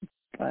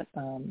 But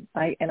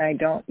I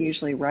don't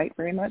usually write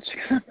very much.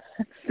 I'm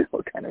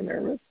still kind of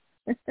nervous.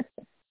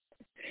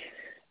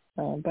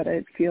 But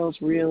it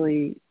feels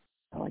really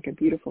like a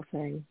beautiful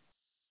thing,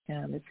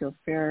 and it feels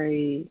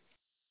very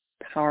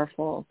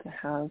powerful to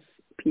have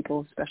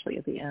people, especially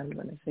at the end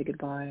when they say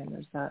goodbye, and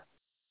there's that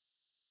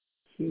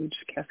huge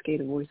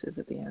cascade of voices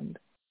at the end.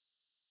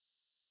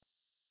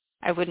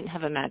 I wouldn't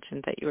have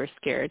imagined that you were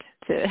scared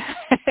to.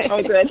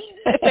 Oh, good.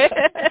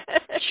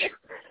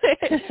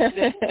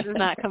 This does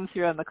not come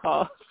through on the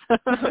call. Oh,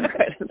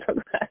 good. I'm so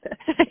glad.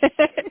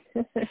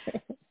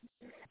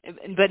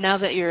 But now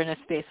that you're in a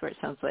space where it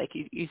sounds like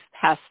you've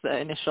passed the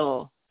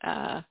initial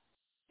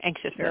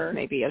anxiousness,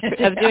 maybe of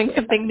doing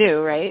something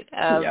new, right?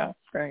 Yeah,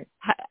 right.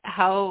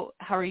 How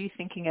are you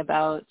thinking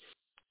about,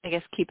 I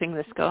guess, keeping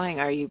this going?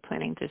 Are you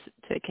planning to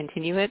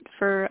continue it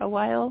for a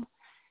while?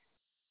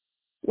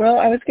 Well,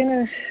 I was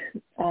going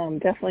to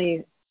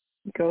definitely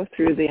go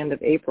through the end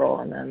of April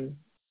and then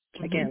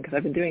again, because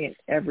I've been doing it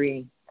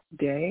every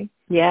day.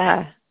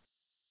 Yeah.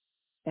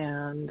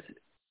 And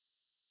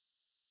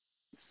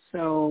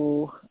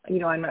so,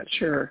 I'm not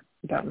sure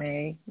about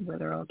May,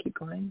 whether I'll keep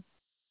going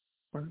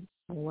or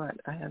what.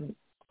 I haven't.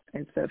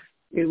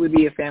 It would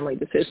be a family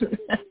decision.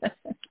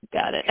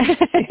 Got it.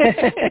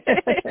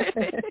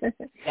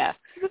 Yeah,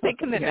 it's a big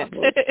commitment.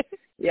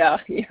 Yeah,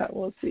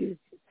 we'll see.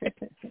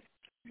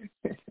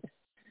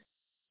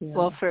 Yeah.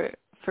 Well,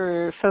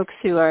 for folks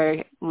who are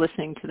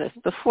listening to this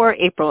before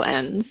April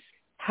ends,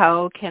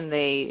 how can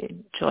they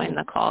join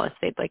the call if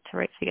they'd like to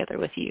write together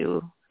with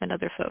you and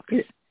other folks?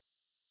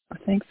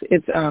 Thanks.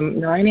 It's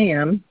 9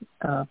 a.m.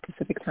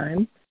 Pacific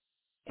time,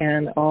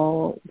 and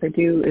all they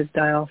do is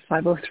dial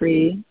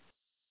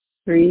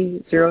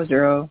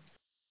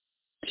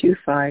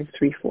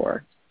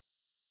 503-300-2534,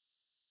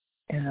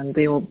 and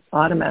they will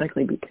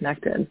automatically be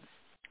connected.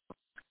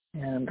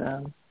 And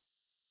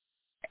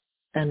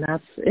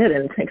that's it.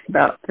 And it takes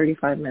about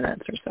 35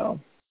 minutes or so.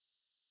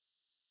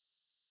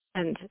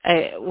 And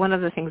one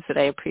of the things that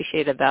I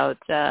appreciate about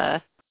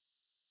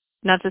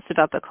not just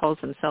about the calls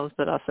themselves,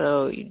 but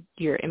also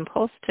your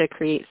impulse to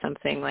create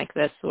something like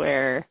this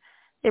where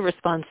it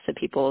responds to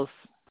people's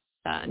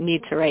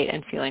need to write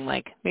and feeling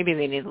like maybe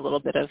they need a little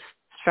bit of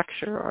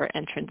structure or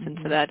entrance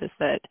into that, is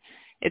that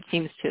it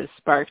seems to have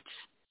sparked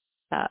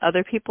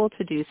other people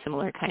to do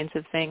similar kinds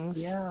of things.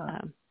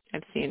 Yeah.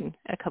 I've seen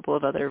a couple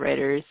of other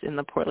writers in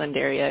the Portland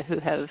area who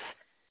have,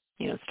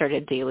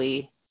 started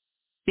daily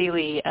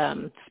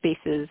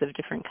spaces of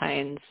different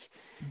kinds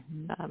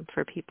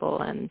for people,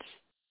 and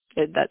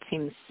that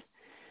seems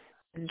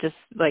just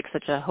like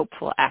such a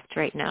hopeful act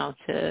right now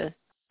to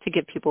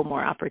give people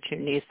more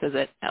opportunities, so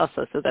that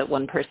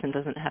one person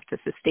doesn't have to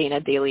sustain a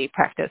daily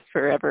practice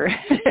forever.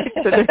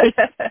 So there's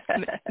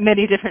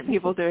many different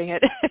people doing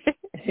it.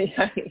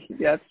 Yeah,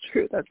 that's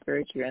true. That's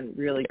very true, and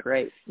really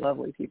great,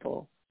 lovely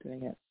people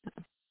doing it.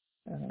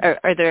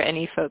 Are there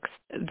any folks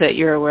that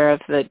you're aware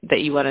of that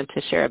you wanted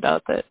to share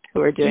about that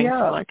who are doing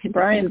similar kinds of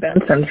Brian things?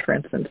 Benson, for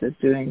instance, is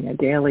doing a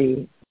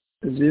daily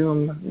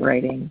Zoom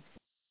writing.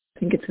 I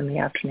think it's in the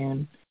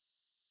afternoon.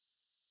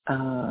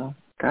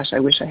 I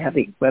wish I had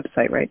the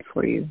website right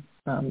for you.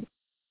 And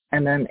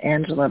then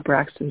Angela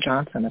Braxton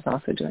Johnson is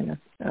also doing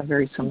a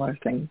very similar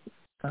thing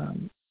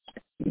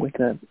with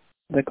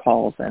the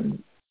calls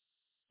and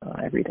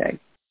every day.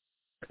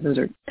 Those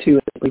are two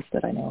at least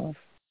that I know of.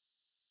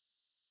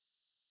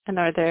 And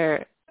are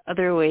there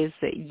other ways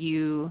that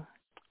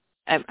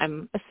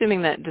I'm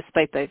assuming that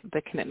despite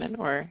the commitment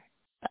or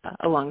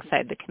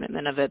alongside the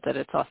commitment of it, that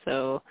it's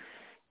also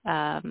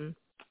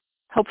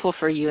helpful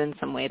for you in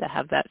some way to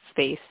have that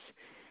space.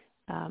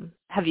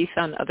 Have you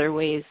found other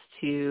ways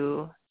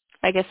to,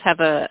 I guess, have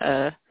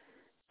a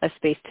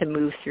space to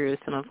move through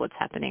some of what's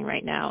happening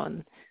right now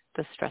and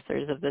the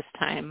stressors of this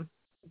time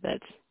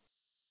that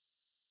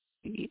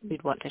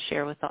you'd want to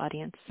share with the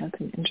audience? That's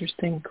an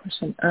interesting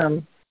question.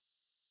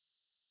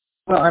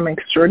 Well, I'm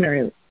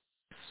extraordinarily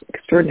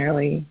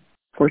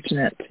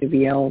fortunate to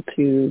be able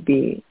to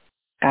be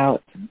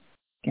out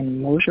in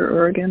Mosher,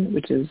 Oregon,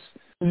 which is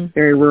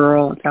very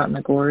rural. It's out in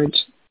the gorge,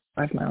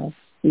 5 miles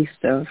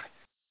east of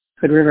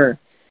Hood River,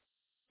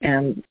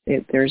 and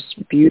there's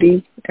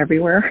beauty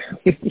everywhere,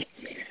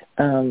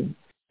 and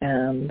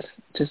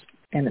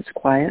it's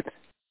quiet.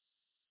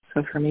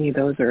 So for me,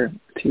 those are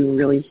two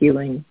really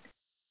healing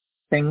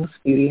things: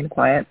 beauty and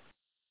quiet.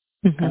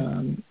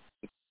 Mm-hmm.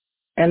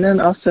 And then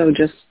also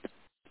just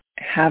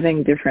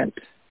having different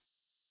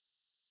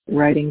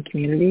writing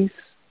communities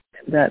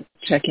that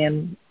check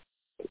in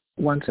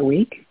once a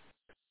week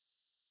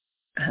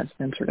has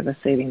been sort of a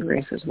saving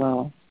grace as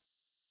well.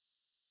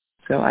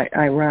 So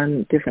I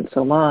run different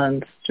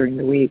salons during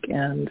the week,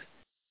 and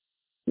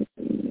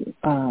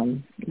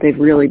they've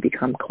really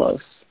become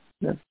close,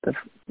 the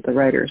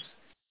writers,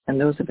 and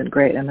those have been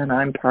great. And then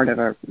I'm part of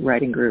a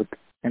writing group,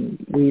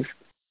 and we've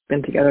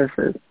been together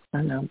for, I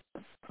don't know,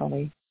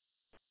 probably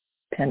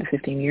 10 to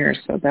 15 years,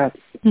 so that's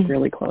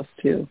really close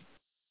too.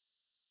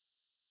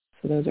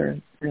 So those are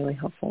really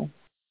helpful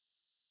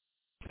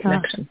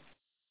connections.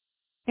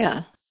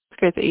 Yeah, it's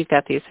great that you've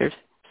got these sort of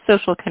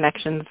social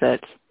connections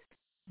that,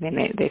 I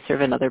mean, they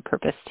serve another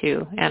purpose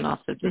too, and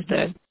also just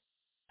a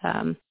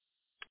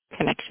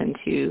connection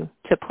to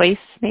place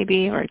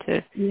maybe, or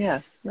to...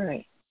 Yes,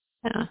 right.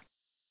 Yeah.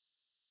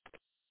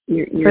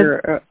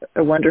 You're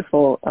a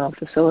wonderful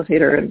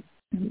facilitator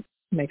and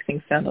make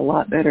things sound a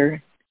lot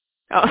better.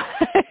 Oh.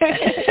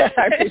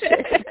 I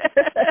appreciate it.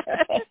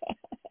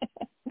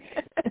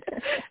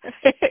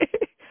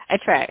 I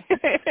try.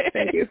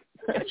 Thank you.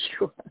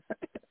 Sure.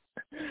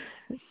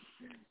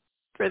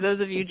 For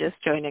those of you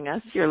just joining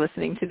us, you're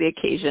listening to The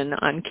Occasion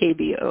on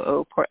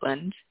KBOO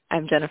Portland.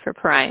 I'm Jennifer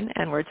Perrine,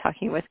 and we're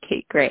talking with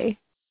Kate Gray.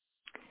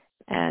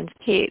 And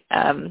Kate,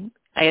 I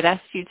had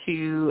asked you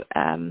to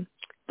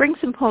bring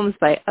some poems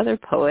by other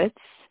poets,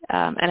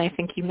 and I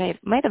think you might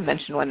have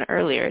mentioned one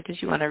earlier.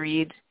 Did you want to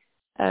read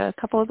a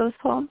couple of those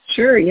poems?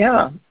 Sure,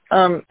 yeah.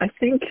 I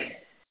think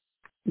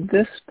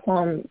this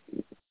poem,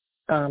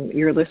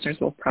 your listeners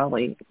will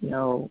probably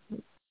know.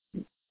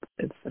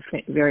 It's a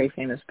very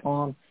famous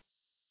poem,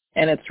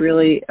 and it's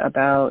really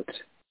about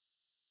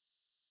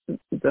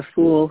the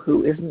fool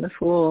who isn't the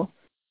fool,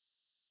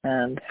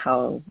 and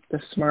how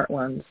the smart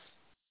ones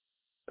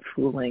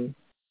fooling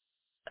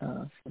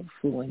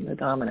the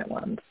dominant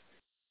ones.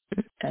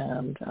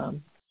 And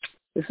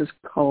this is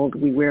called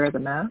 "We Wear the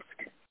Mask,"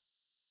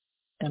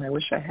 and I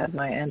wish I had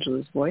Maya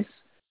Angelou's voice,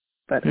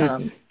 but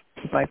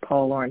by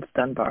Paul Laurence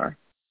Dunbar.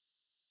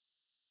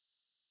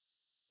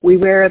 We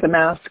wear the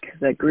mask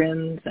that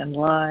grins and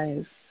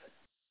lies.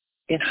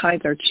 It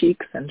hides our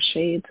cheeks and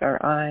shades our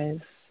eyes.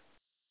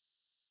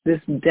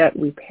 This debt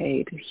we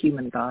pay to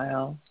human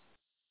guile.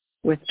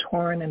 With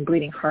torn and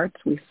bleeding hearts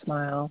we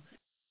smile,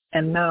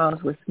 and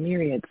mouths with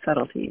myriad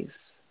subtleties.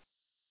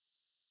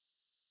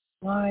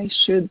 Why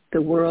should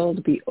the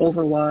world be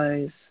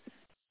overwise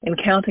in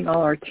counting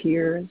all our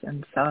tears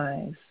and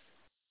sighs?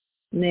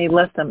 Nay,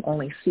 let them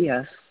only see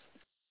us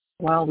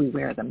while we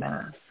wear the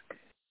mask.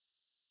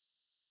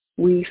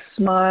 We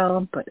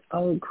smile, but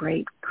oh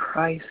great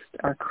Christ,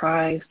 our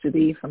cries to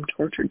thee from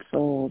tortured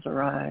souls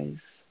arise.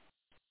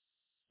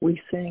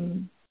 We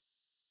sing,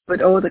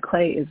 but oh the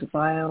clay is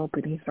vile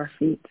beneath our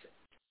feet,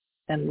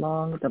 and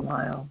long the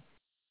mile.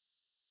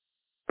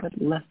 But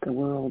let the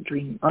world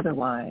dream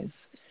otherwise.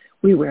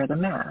 We wear the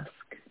mask.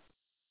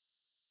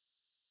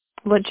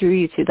 What drew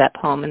you to that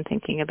poem and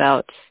thinking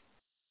about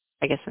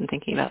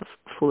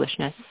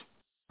foolishness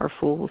or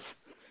fools?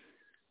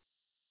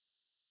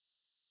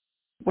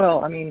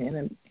 Well, I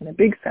mean, in a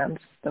big sense,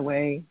 the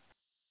way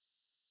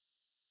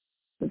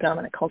the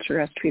dominant culture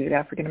has treated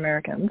African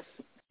Americans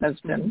has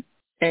been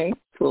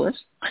foolish.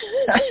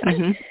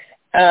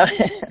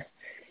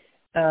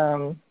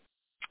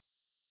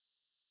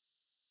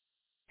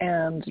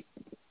 And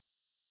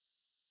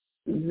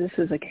this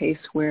is a case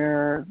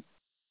where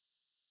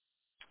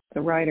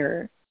the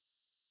writer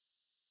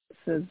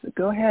says,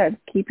 "Go ahead,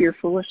 keep your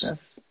foolishness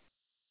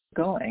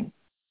going,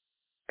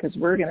 because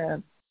we're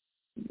gonna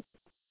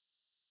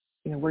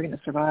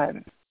survive,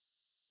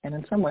 and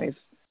in some ways,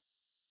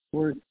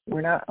 we're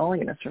not only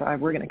gonna survive,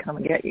 we're gonna come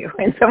and get you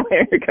in some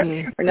way.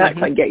 We're not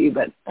going to get you,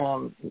 but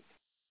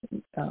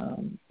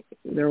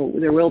there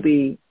will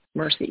be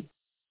mercy,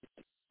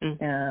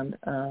 and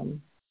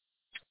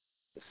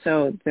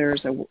so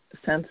there's a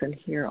sense in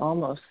here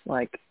almost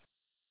like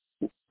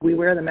we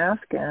wear the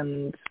mask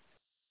and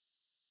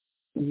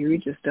you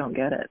just don't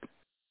get it,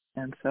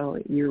 and so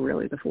you're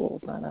really the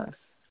fools on us.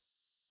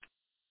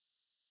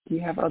 Do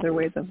you have other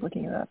ways of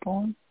looking at that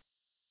poem?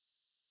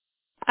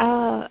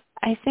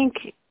 I think,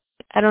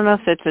 I don't know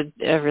if it's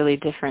a really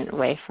different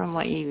way from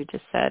what you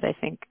just said. I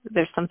think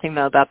there's something,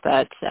 though, about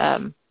that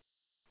kind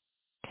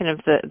of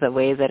the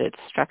way that it's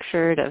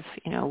structured of,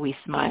 we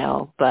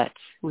smile, but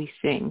we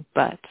sing,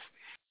 but,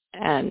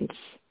 and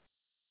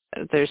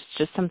there's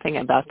just something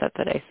about that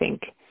I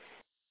think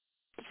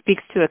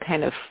speaks to a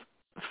kind of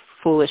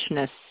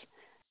foolishness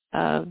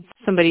of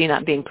somebody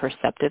not being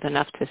perceptive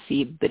enough to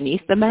see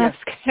beneath the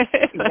mask. Yes,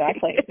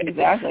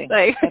 exactly.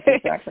 Like, that's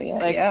exactly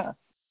it. Like, yeah.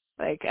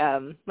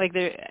 Like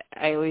there,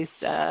 I always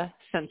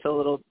sense a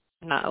little,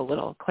 not a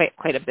little,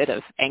 quite a bit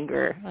of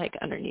anger, like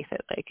underneath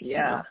it. Like,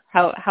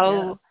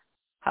 how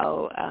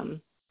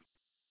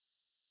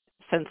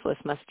senseless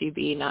must you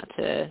be not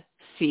to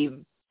see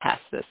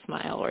past this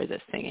smile or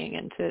this singing,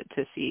 and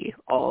to see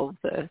all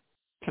the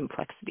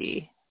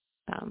complexity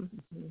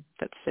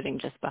that's sitting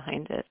just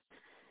behind it.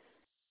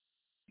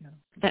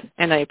 Yeah.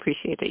 And I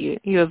appreciate that you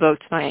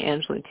evoked my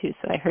Angelou too,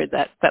 so I heard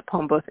that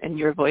poem both in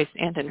your voice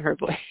and in her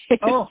voice.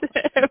 Oh,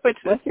 which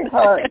bless your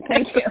heart.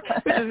 Thank you.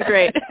 Which is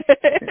great.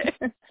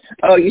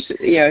 Oh, you should.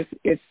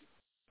 If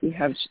you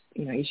have,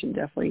 you should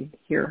definitely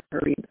hear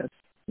her read this.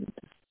 Just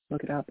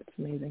look it up. It's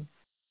amazing.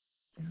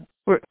 Yeah.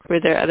 Were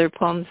there other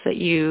poems that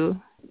you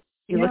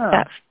looked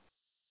at?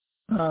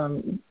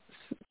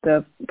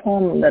 The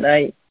poem that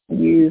I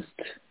used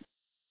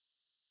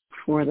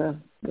for the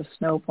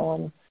snow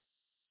poem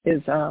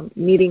is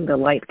Meeting the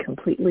Light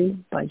Completely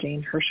by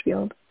Jane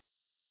Hirshfield.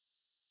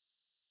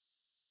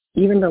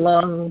 Even the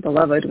long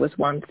beloved was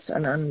once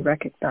an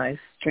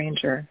unrecognized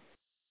stranger.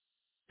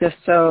 Just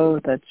so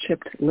the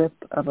chipped lip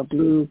of a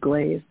blue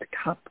glazed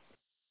cup,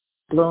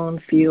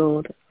 blown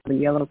field, the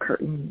yellow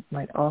curtain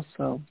might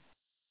also,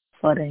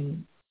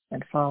 flooding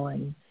and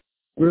falling,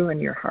 ruin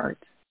your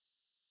heart.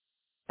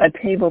 A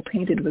table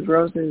painted with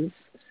roses,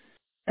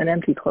 an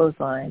empty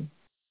clothesline.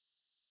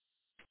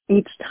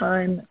 Each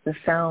time the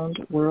sound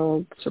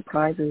world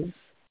surprises,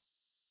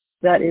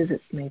 that is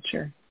its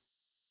nature.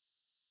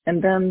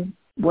 And then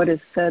what is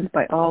said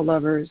by all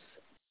lovers,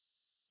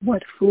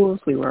 what fools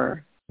we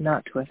were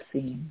not to have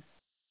seen.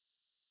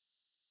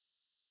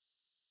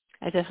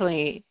 I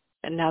definitely,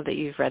 now that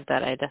you've read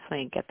that, I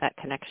definitely get that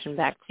connection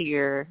back to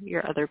your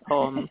other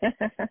poem.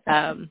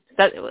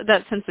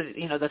 That sense of,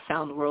 the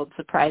sound world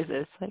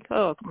surprises, like,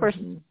 oh, of course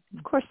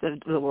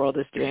the world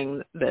is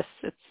doing this.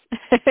 It's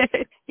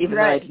even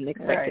though I didn't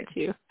expect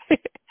it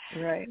to.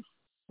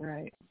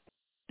 Right.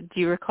 Do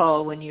you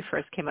recall when you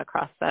first came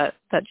across that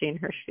Jane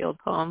Hirshfield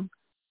poem?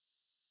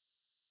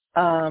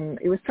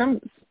 It was some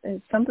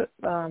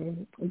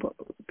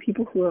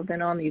people who have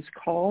been on these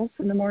calls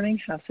in the morning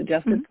have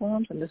suggested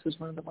poems, and this was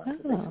one of the ones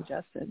that they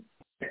suggested.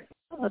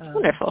 Oh, that's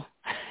wonderful.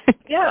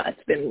 Yeah,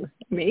 it's been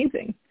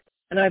amazing.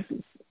 And I've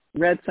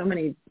read so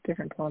many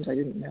different poems I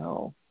didn't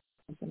know.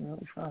 It's been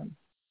really fun.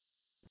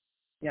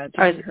 Yeah,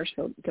 Jane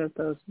Hirshfield does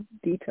those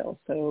details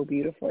so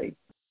beautifully.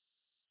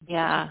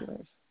 Yeah.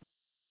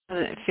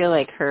 I feel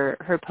like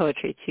her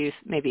poetry, too,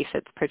 maybe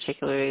fits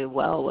particularly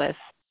well with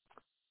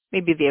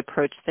maybe the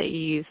approach that you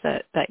use,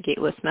 that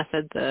gateless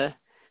method.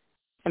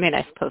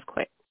 I suppose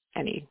quite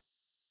any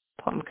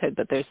poem could,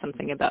 but there's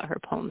something about her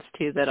poems,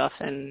 too, that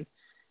often,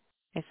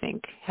 I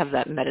think, have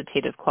that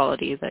meditative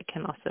quality that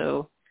can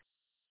also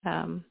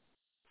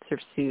sort of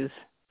soothe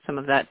some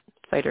of that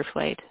fight or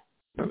flight.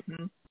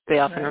 Mm-hmm. They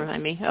often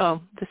remind me,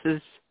 oh, this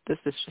is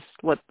just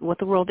what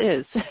the world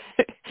is.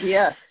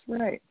 Yes,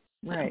 right.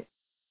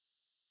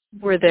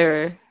 Were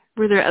there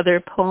other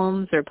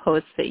poems or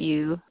poets that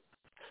you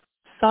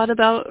thought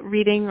about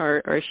reading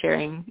or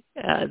sharing,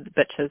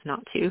 but chose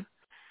not to?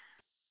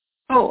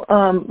 Oh,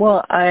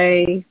 well,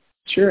 I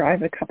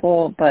have a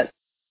couple, but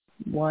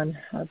one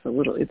has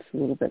it's a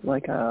little bit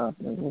like a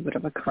little bit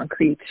of a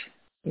concrete,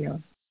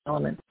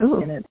 element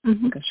in it,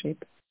 like a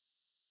shape.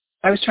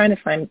 I was trying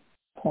to find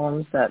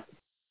poems that,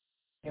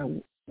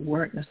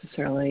 weren't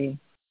necessarily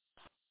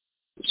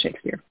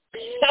Shakespeare.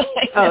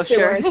 Oh,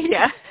 sure.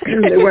 Yeah.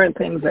 There weren't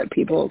things that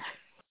people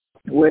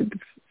would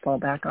fall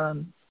back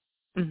on.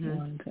 I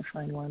wanted to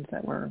find ones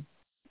that were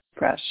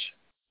fresh.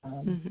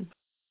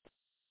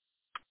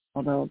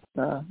 Although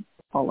the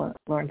Paula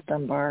Lawrence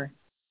Dunbar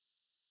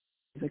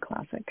is a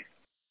classic.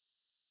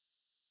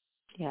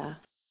 Yeah.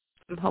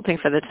 I'm hoping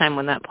for the time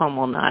when that poem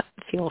will not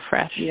feel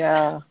fresh.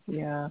 Yeah,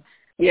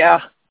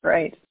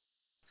 right,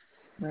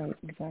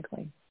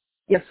 exactly.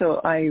 Yeah,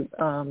 so I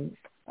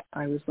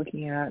was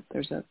looking at,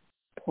 there's a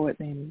poet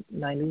named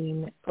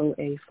Nylene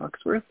O.A.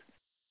 Foxworth.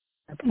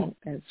 Her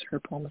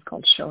poem is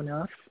called Show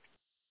Enough.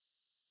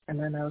 And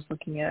then I was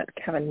looking at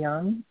Kevin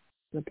Young.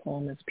 The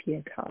poem is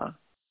Pietà.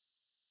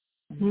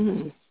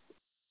 I'm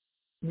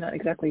not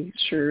exactly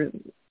sure.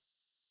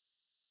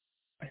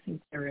 I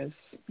think there's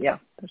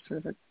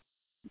sort of a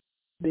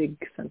big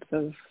sense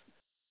of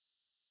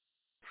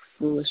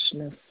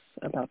foolishness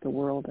about the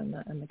world in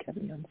the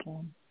Kevin Young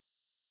poem.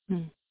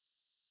 So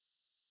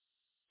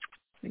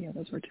yeah,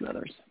 those were two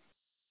others.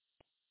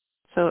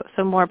 So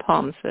more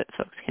poems that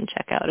folks can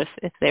check out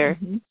if they're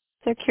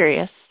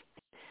curious.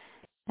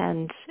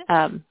 And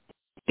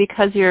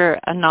because you're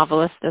a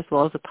novelist as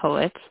well as a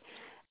poet,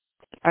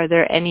 are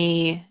there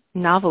any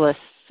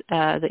novelists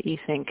that you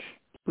think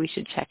we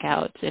should check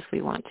out if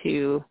we want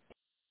to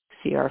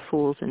see our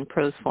fools in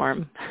prose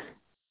form?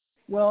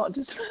 Well,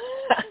 just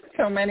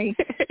so many,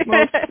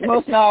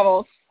 most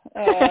novels,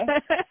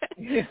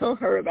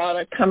 are about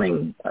a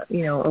coming,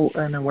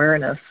 an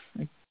awareness,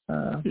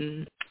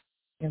 coming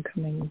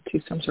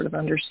to some sort of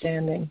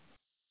understanding.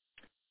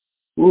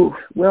 Ooh,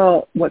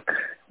 well,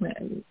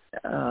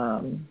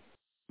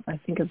 I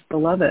think it's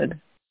Beloved,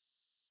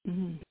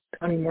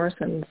 Toni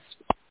Morrison's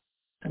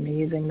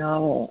amazing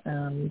novel,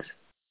 and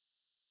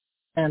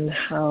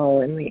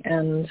how in the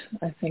end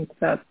I think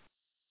that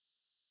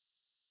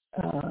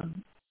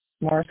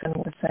Morrison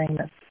was saying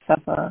that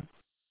Seppa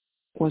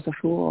was a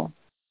fool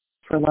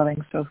for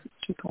loving so,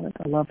 she called it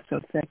the love so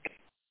thick,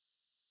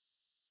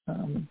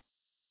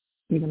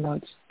 even though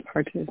it's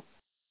hard to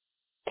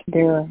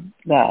bear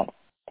that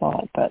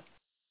thought, but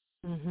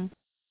I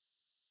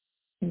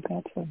think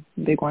that's a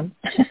big one.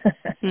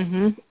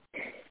 I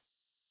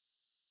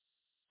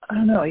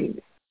don't know.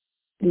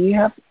 Do you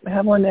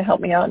have one to help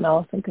me out, and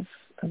I'll think of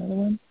another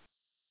one?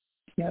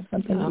 Do you have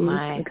something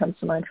that comes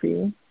to mind for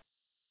you?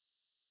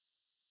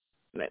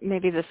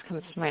 Maybe this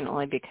comes to mind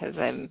only because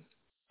I'm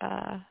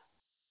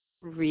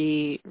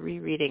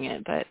rereading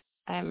it, but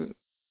I'm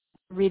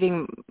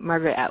reading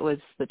Margaret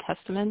Atwood's The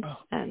Testament,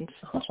 and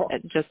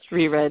just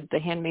reread The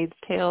Handmaid's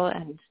Tale,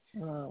 and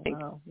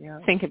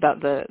think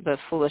about the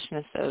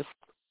foolishness of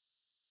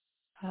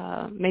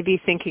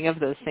maybe thinking of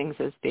those things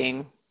as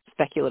being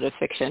speculative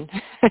fiction.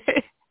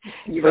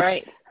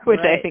 Right.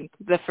 I think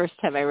the first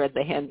time I read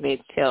The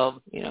Handmaid's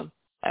Tale,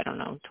 I don't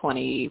know,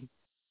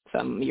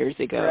 20-some years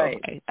ago,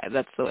 right.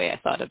 That's the way I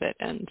thought of it.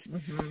 And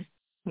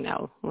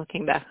now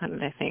looking back on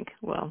it, I think,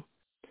 well,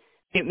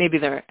 maybe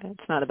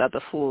it's not about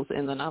the fools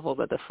in the novel,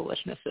 but the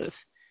foolishness of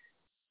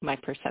my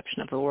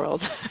perception of the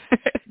world.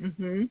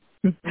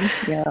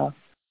 Yeah.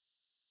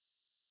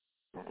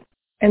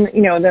 And,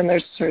 then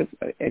there's sort of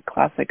a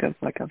classic of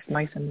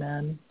Mice and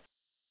Men.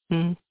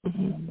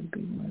 Would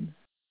be one.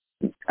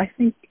 I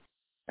think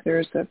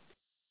there's a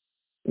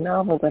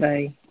novel that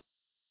I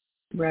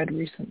read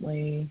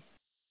recently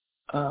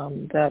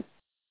that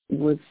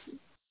was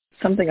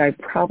something I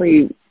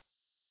probably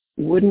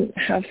wouldn't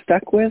have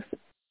stuck with,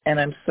 and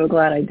I'm so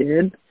glad I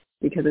did,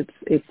 because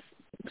it's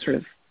sort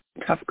of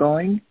tough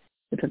going.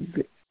 It's a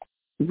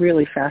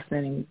really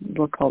fascinating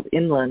book called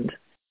Inland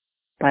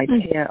by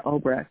Thea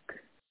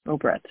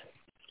Obrecht.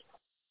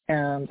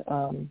 And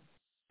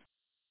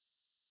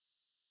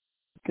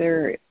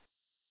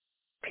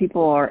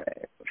people are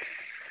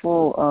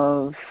full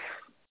of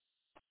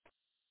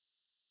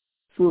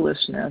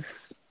foolishness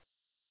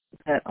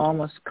that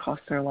almost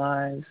costs their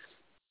lives,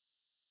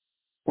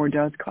 or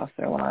does cost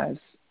their lives,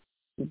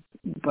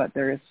 but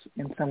there is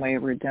in some way a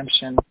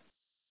redemption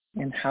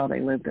in how they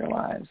live their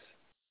lives.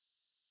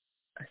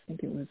 I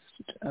think it was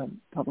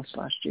published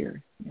last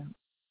year. Yeah.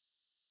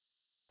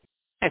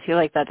 I feel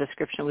like that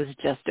description was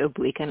just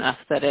oblique enough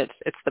that it's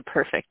the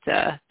perfect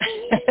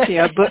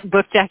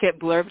book jacket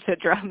blurb to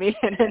draw me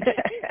in.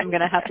 I'm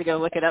going to have to go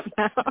look it up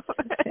now.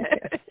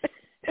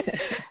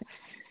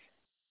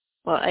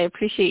 Well, I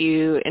appreciate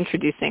you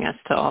introducing us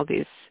to all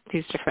these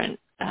different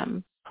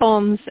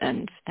poems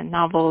and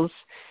novels.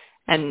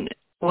 And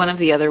one of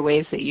the other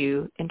ways that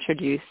you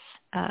introduce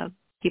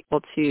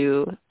people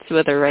to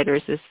other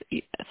writers is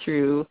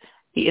through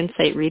the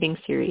Insight Reading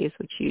Series,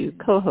 which you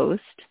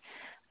co-host.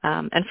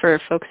 And for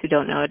folks who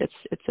don't know it,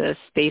 it's a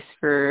space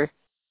for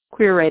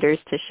queer writers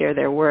to share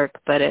their work,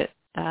 but it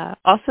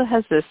also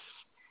has this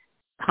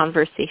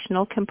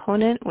conversational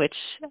component, which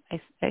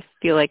I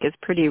feel like is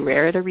pretty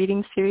rare at a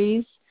reading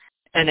series.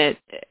 And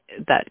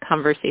that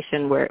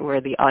conversation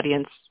where the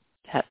audience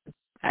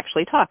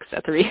actually talks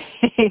at the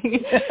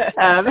reading.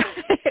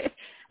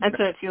 And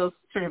so it feels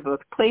sort of both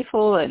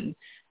playful and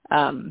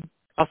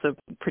also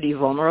pretty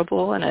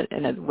vulnerable in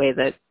a way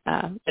that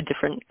a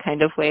different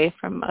kind of way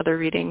from other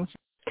readings.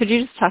 Could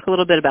you just talk a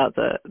little bit about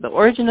the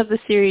origin of the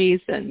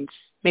series, and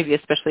maybe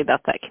especially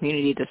about that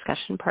community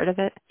discussion part of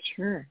it?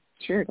 Sure,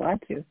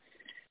 glad to.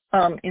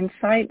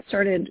 Insight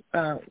started,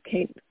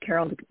 Kate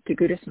Carol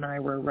DeGudis and I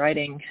were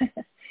writing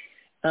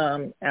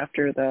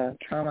after the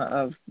trauma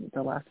of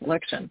the last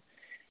election.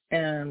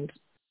 And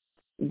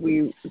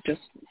we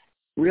just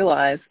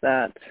realized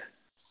that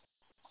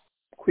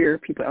queer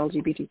people,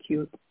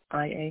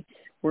 LGBTQIA,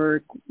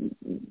 were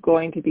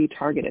going to be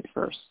targeted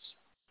first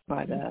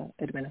by the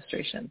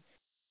administration.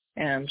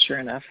 And sure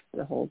enough,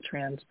 the whole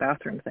trans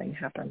bathroom thing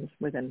happened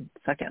within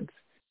seconds.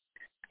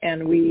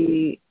 And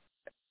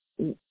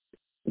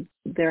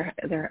there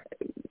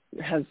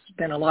has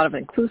been a lot of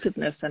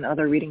inclusiveness in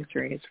other reading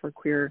series for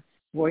queer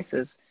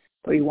voices,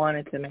 but we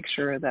wanted to make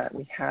sure that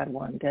we had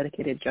one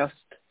dedicated just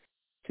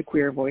to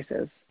queer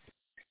voices.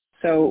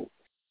 So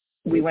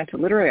we went to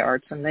Literary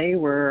Arts, and they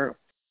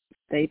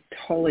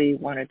totally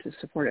wanted to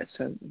support it.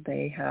 So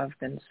they have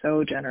been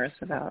so generous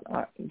about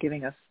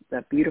giving us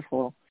that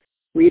beautiful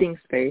reading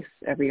space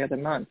every other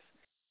month,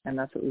 and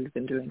that's what we've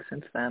been doing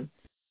since then.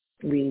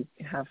 We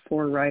have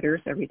 4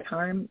 writers every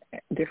time,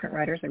 different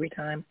writers every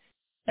time,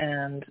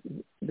 and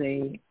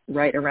they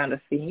write around a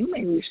theme.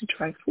 Maybe we should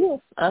try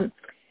fools. And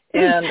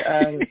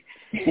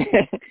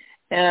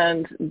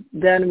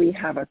then we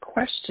have a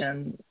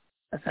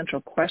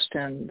central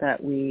question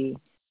that we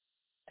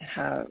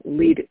have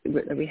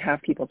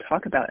people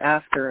talk about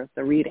after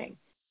the reading.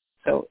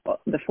 So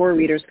the 4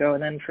 readers go,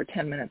 and then for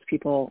 10 minutes,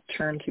 people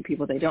turn to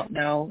people they don't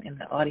know in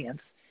the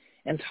audience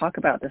and talk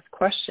about this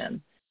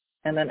question.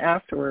 And then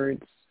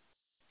afterwards,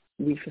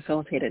 we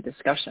facilitate a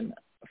discussion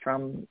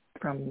from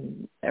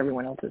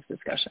everyone else's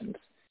discussions.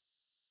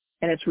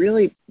 And it's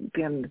really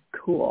been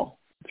cool.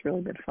 It's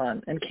really been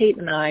fun. And Kate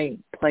and I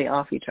play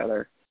off each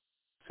other.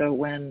 So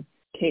when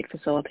Kate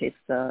facilitates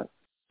the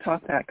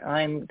talkback,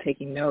 I'm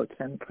taking notes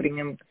and putting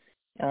them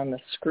on the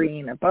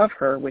screen above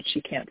her, which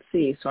she can't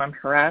see. So I'm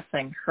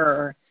harassing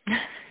her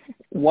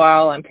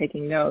while I'm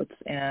taking notes,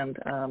 and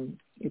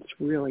it's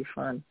really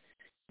fun.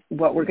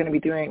 We'll be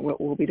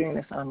doing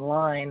this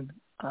online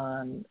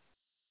on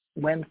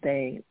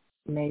Wednesday,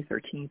 May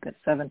 13th at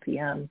 7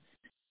 p.m.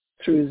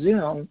 through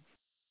Zoom.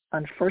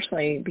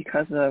 Unfortunately,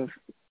 because of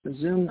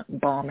Zoom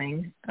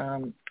bombing,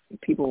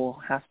 people will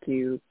have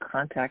to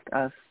contact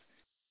us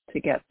to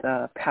get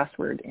the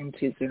password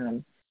into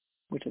Zoom,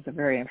 which is a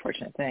very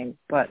unfortunate thing.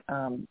 But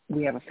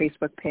we have a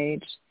Facebook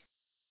page.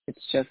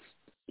 It's just,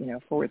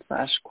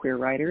 /queer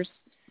writers.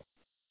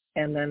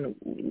 And then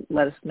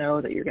let us know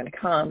that you're going to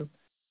come,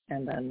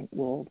 and then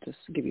we'll just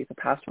give you the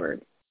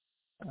password.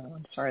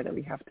 I'm sorry that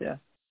we have to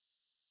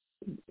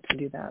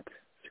do that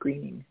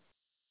screening.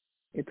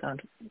 It's on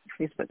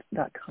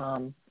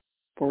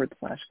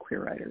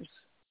facebook.com/queer writers.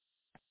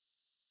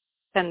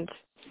 And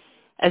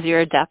as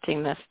you're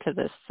adapting this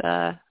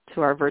to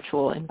our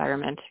virtual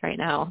environment right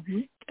now,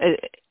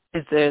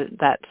 is there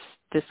that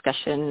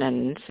discussion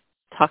and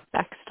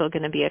talkback still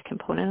going to be a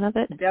component of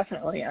it?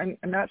 Definitely. I'm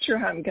not sure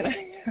how I'm going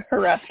to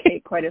harass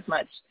Kate quite as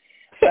much,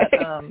 but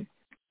I'm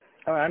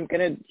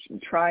going to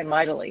try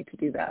mightily to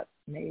do that.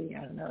 Maybe,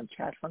 I don't know,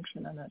 chat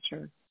function. I'm not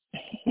sure.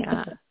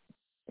 Yeah.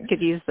 You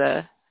could use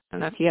I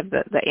don't know if you have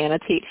the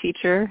annotate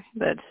feature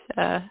that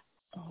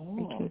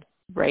you can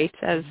write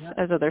as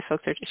other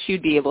folks are.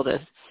 She'd be able to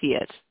see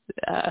it.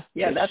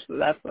 That's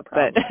the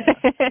problem.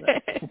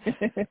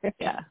 But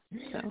yeah.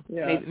 So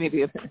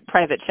maybe a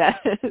private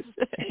chat.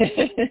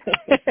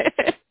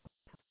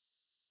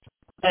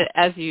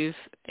 As you've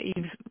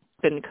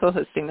been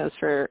co-hosting those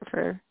for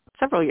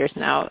several years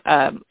now,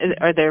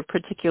 are there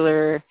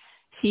particular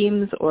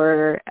themes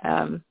or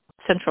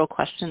central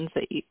questions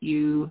that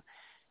you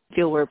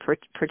feel were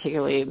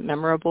particularly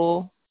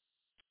memorable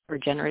or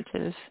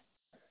generative?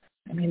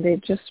 I mean,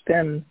 each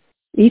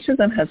of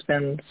them has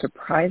been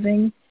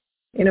surprising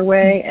in a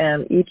way,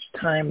 and each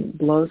time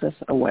blows us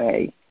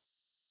away.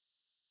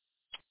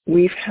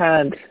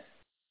 I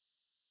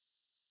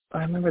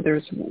remember there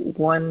was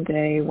one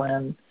day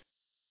one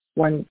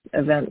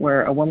event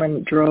where a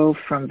woman drove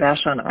from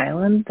Vashon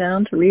Island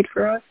down to read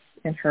for us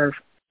in her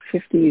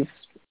 50s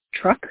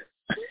truck.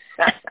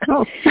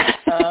 Oh.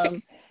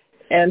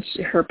 And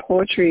her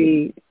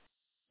poetry,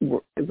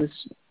 it was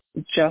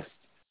just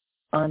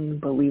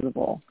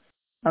unbelievable.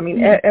 I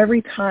mean,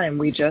 every time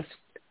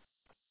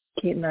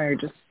Kate and I are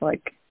just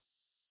like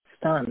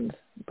stunned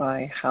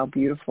by how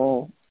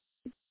beautiful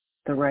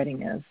the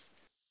writing is.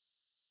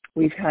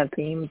 We've had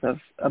themes of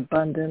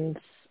abundance,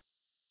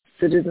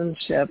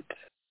 citizenship,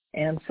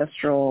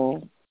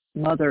 ancestral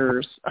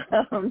mothers.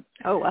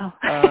 Oh, wow.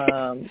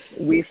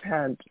 We've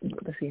had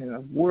the theme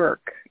of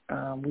work.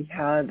 We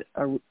had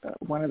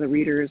one of the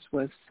readers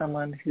was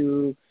someone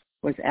who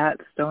was at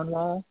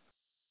Stonewall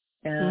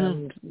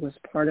and was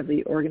part of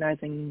the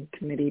organizing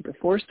committee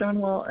before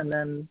Stonewall, and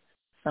then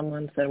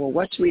someone said, well,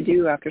 what should we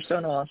do after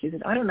Stonewall? She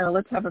said, I don't know,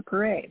 let's have a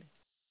parade.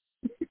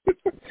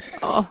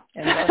 Oh.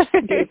 And that's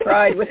Gay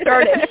Pride was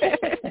started.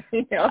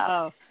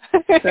 Oh.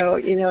 So,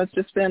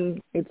 it's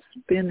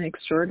been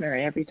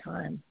extraordinary every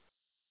time.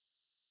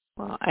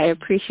 Well, I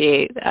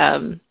appreciate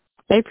that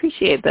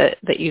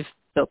you've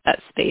built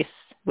that space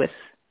with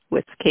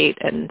Kate,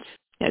 and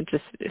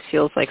it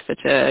feels like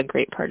such a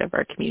great part of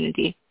our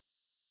community.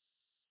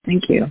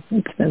 Thank you.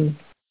 It's been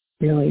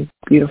really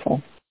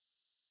beautiful.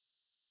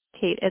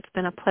 Kate, it's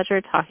been a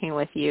pleasure talking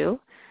with you.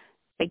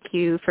 Thank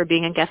you for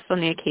being a guest on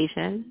the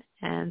occasion,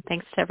 and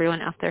thanks to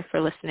everyone out there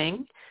for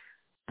listening.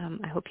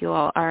 I hope you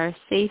all are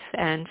safe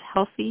and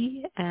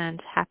healthy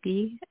and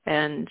happy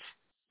and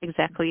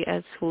exactly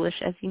as foolish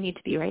as you need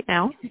to be right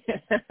now.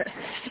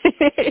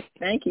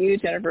 Thank you,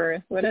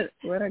 Jennifer. What a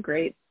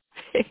great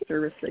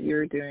service that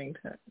you're doing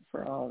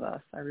for all of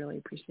us. I really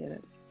appreciate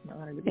it. I'm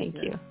honored to be here.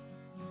 Thank you.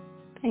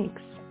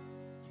 Thanks.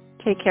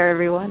 Take care,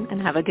 everyone,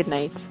 and have a good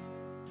night.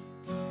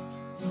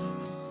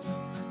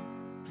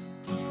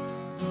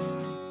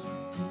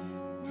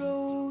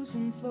 Rows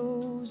and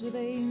flows of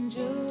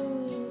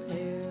angel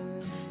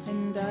hair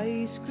and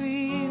ice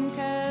cream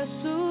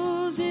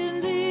castles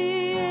in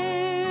the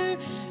air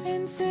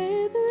and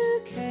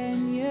feather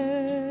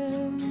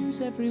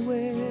canyons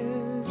everywhere.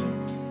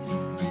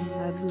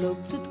 I've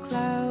looked at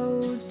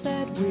clouds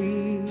that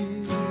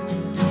weep,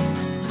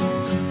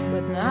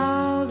 but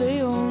now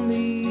they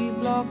only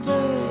block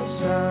the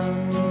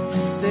sun.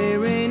 They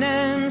rain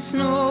and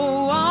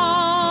snow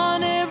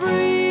on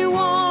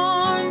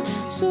everyone.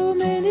 So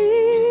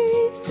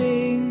many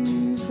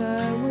things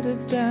I would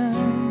have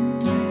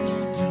done,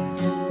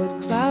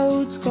 but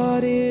clouds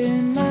got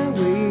in my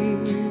way.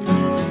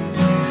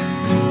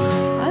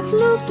 I've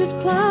looked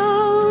at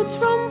clouds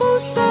from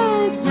both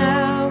sides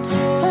now,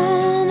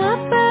 from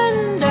up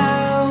and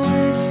down,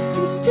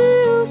 and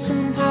still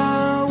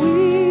somehow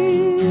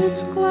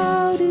it's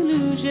cloud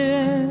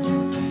illusion.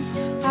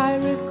 I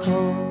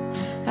recall,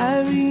 I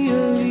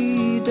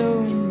really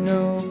don't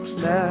know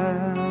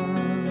clouds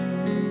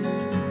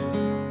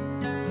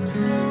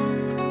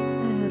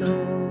at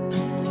all.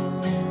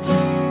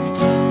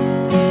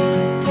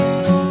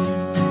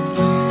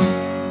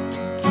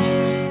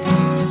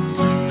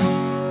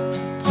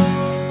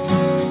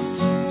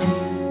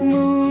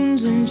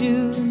 Moons and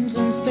Junes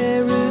and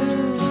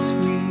Ferris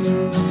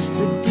wheels,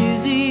 the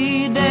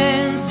dizzy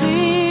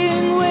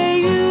dancing way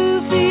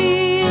you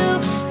feel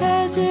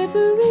as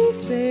every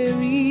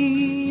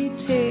fairy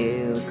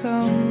tale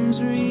comes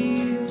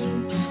real.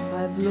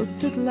 I've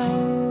looked at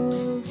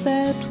love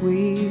that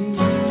way,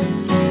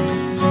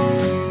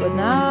 but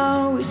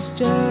now it's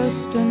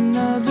just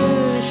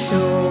another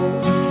show.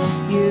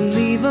 You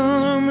leave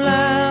 'em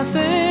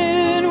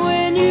laughing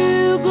when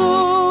you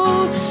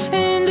go,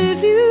 and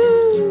if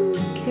you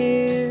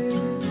care,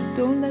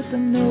 don't let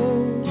them know.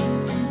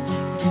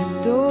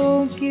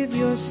 Don't give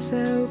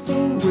yourself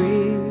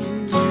away.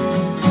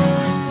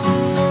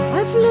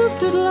 I've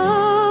looked at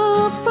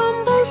love from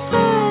both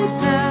sides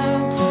now,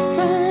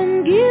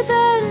 from give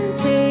and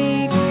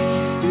take,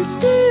 and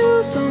still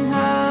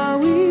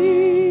somehow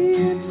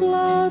it's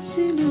love's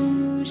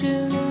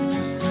illusion.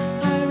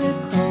 I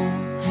recall,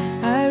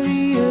 I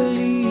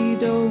really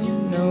don't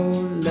know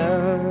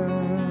love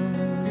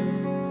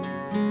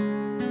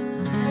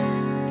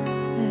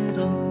at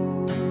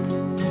all.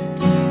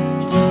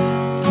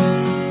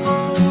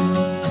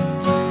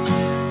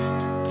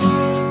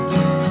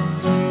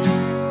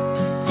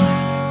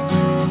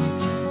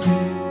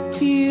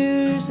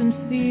 Tears and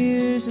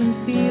fears and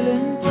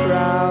feeling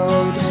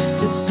proud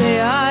to say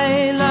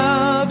I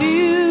love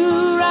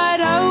you right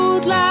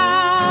out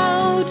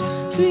loud.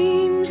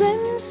 Dreams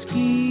and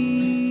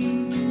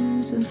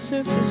schemes and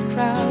circus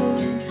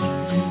crowds.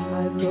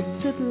 I've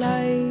looked at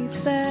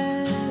life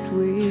that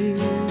way,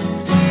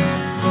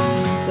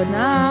 but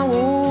now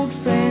old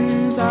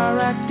friends are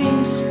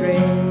acting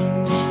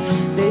strange.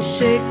 They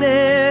shake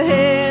their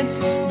heads,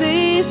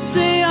 they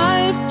say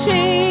I've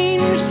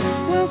changed.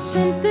 Well,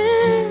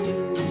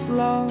 something's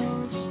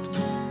lost,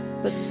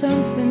 but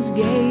something's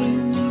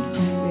gained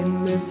in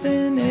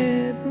living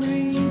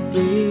every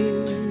day.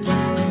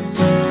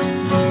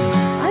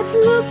 I've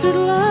looked at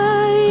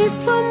life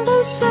from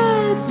both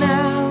sides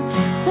now,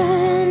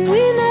 from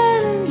win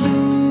and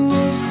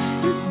lose,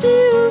 and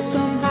still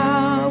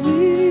somehow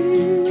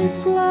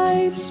it's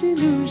life's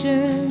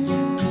illusion.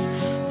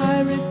 I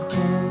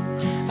recall,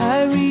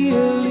 I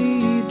realize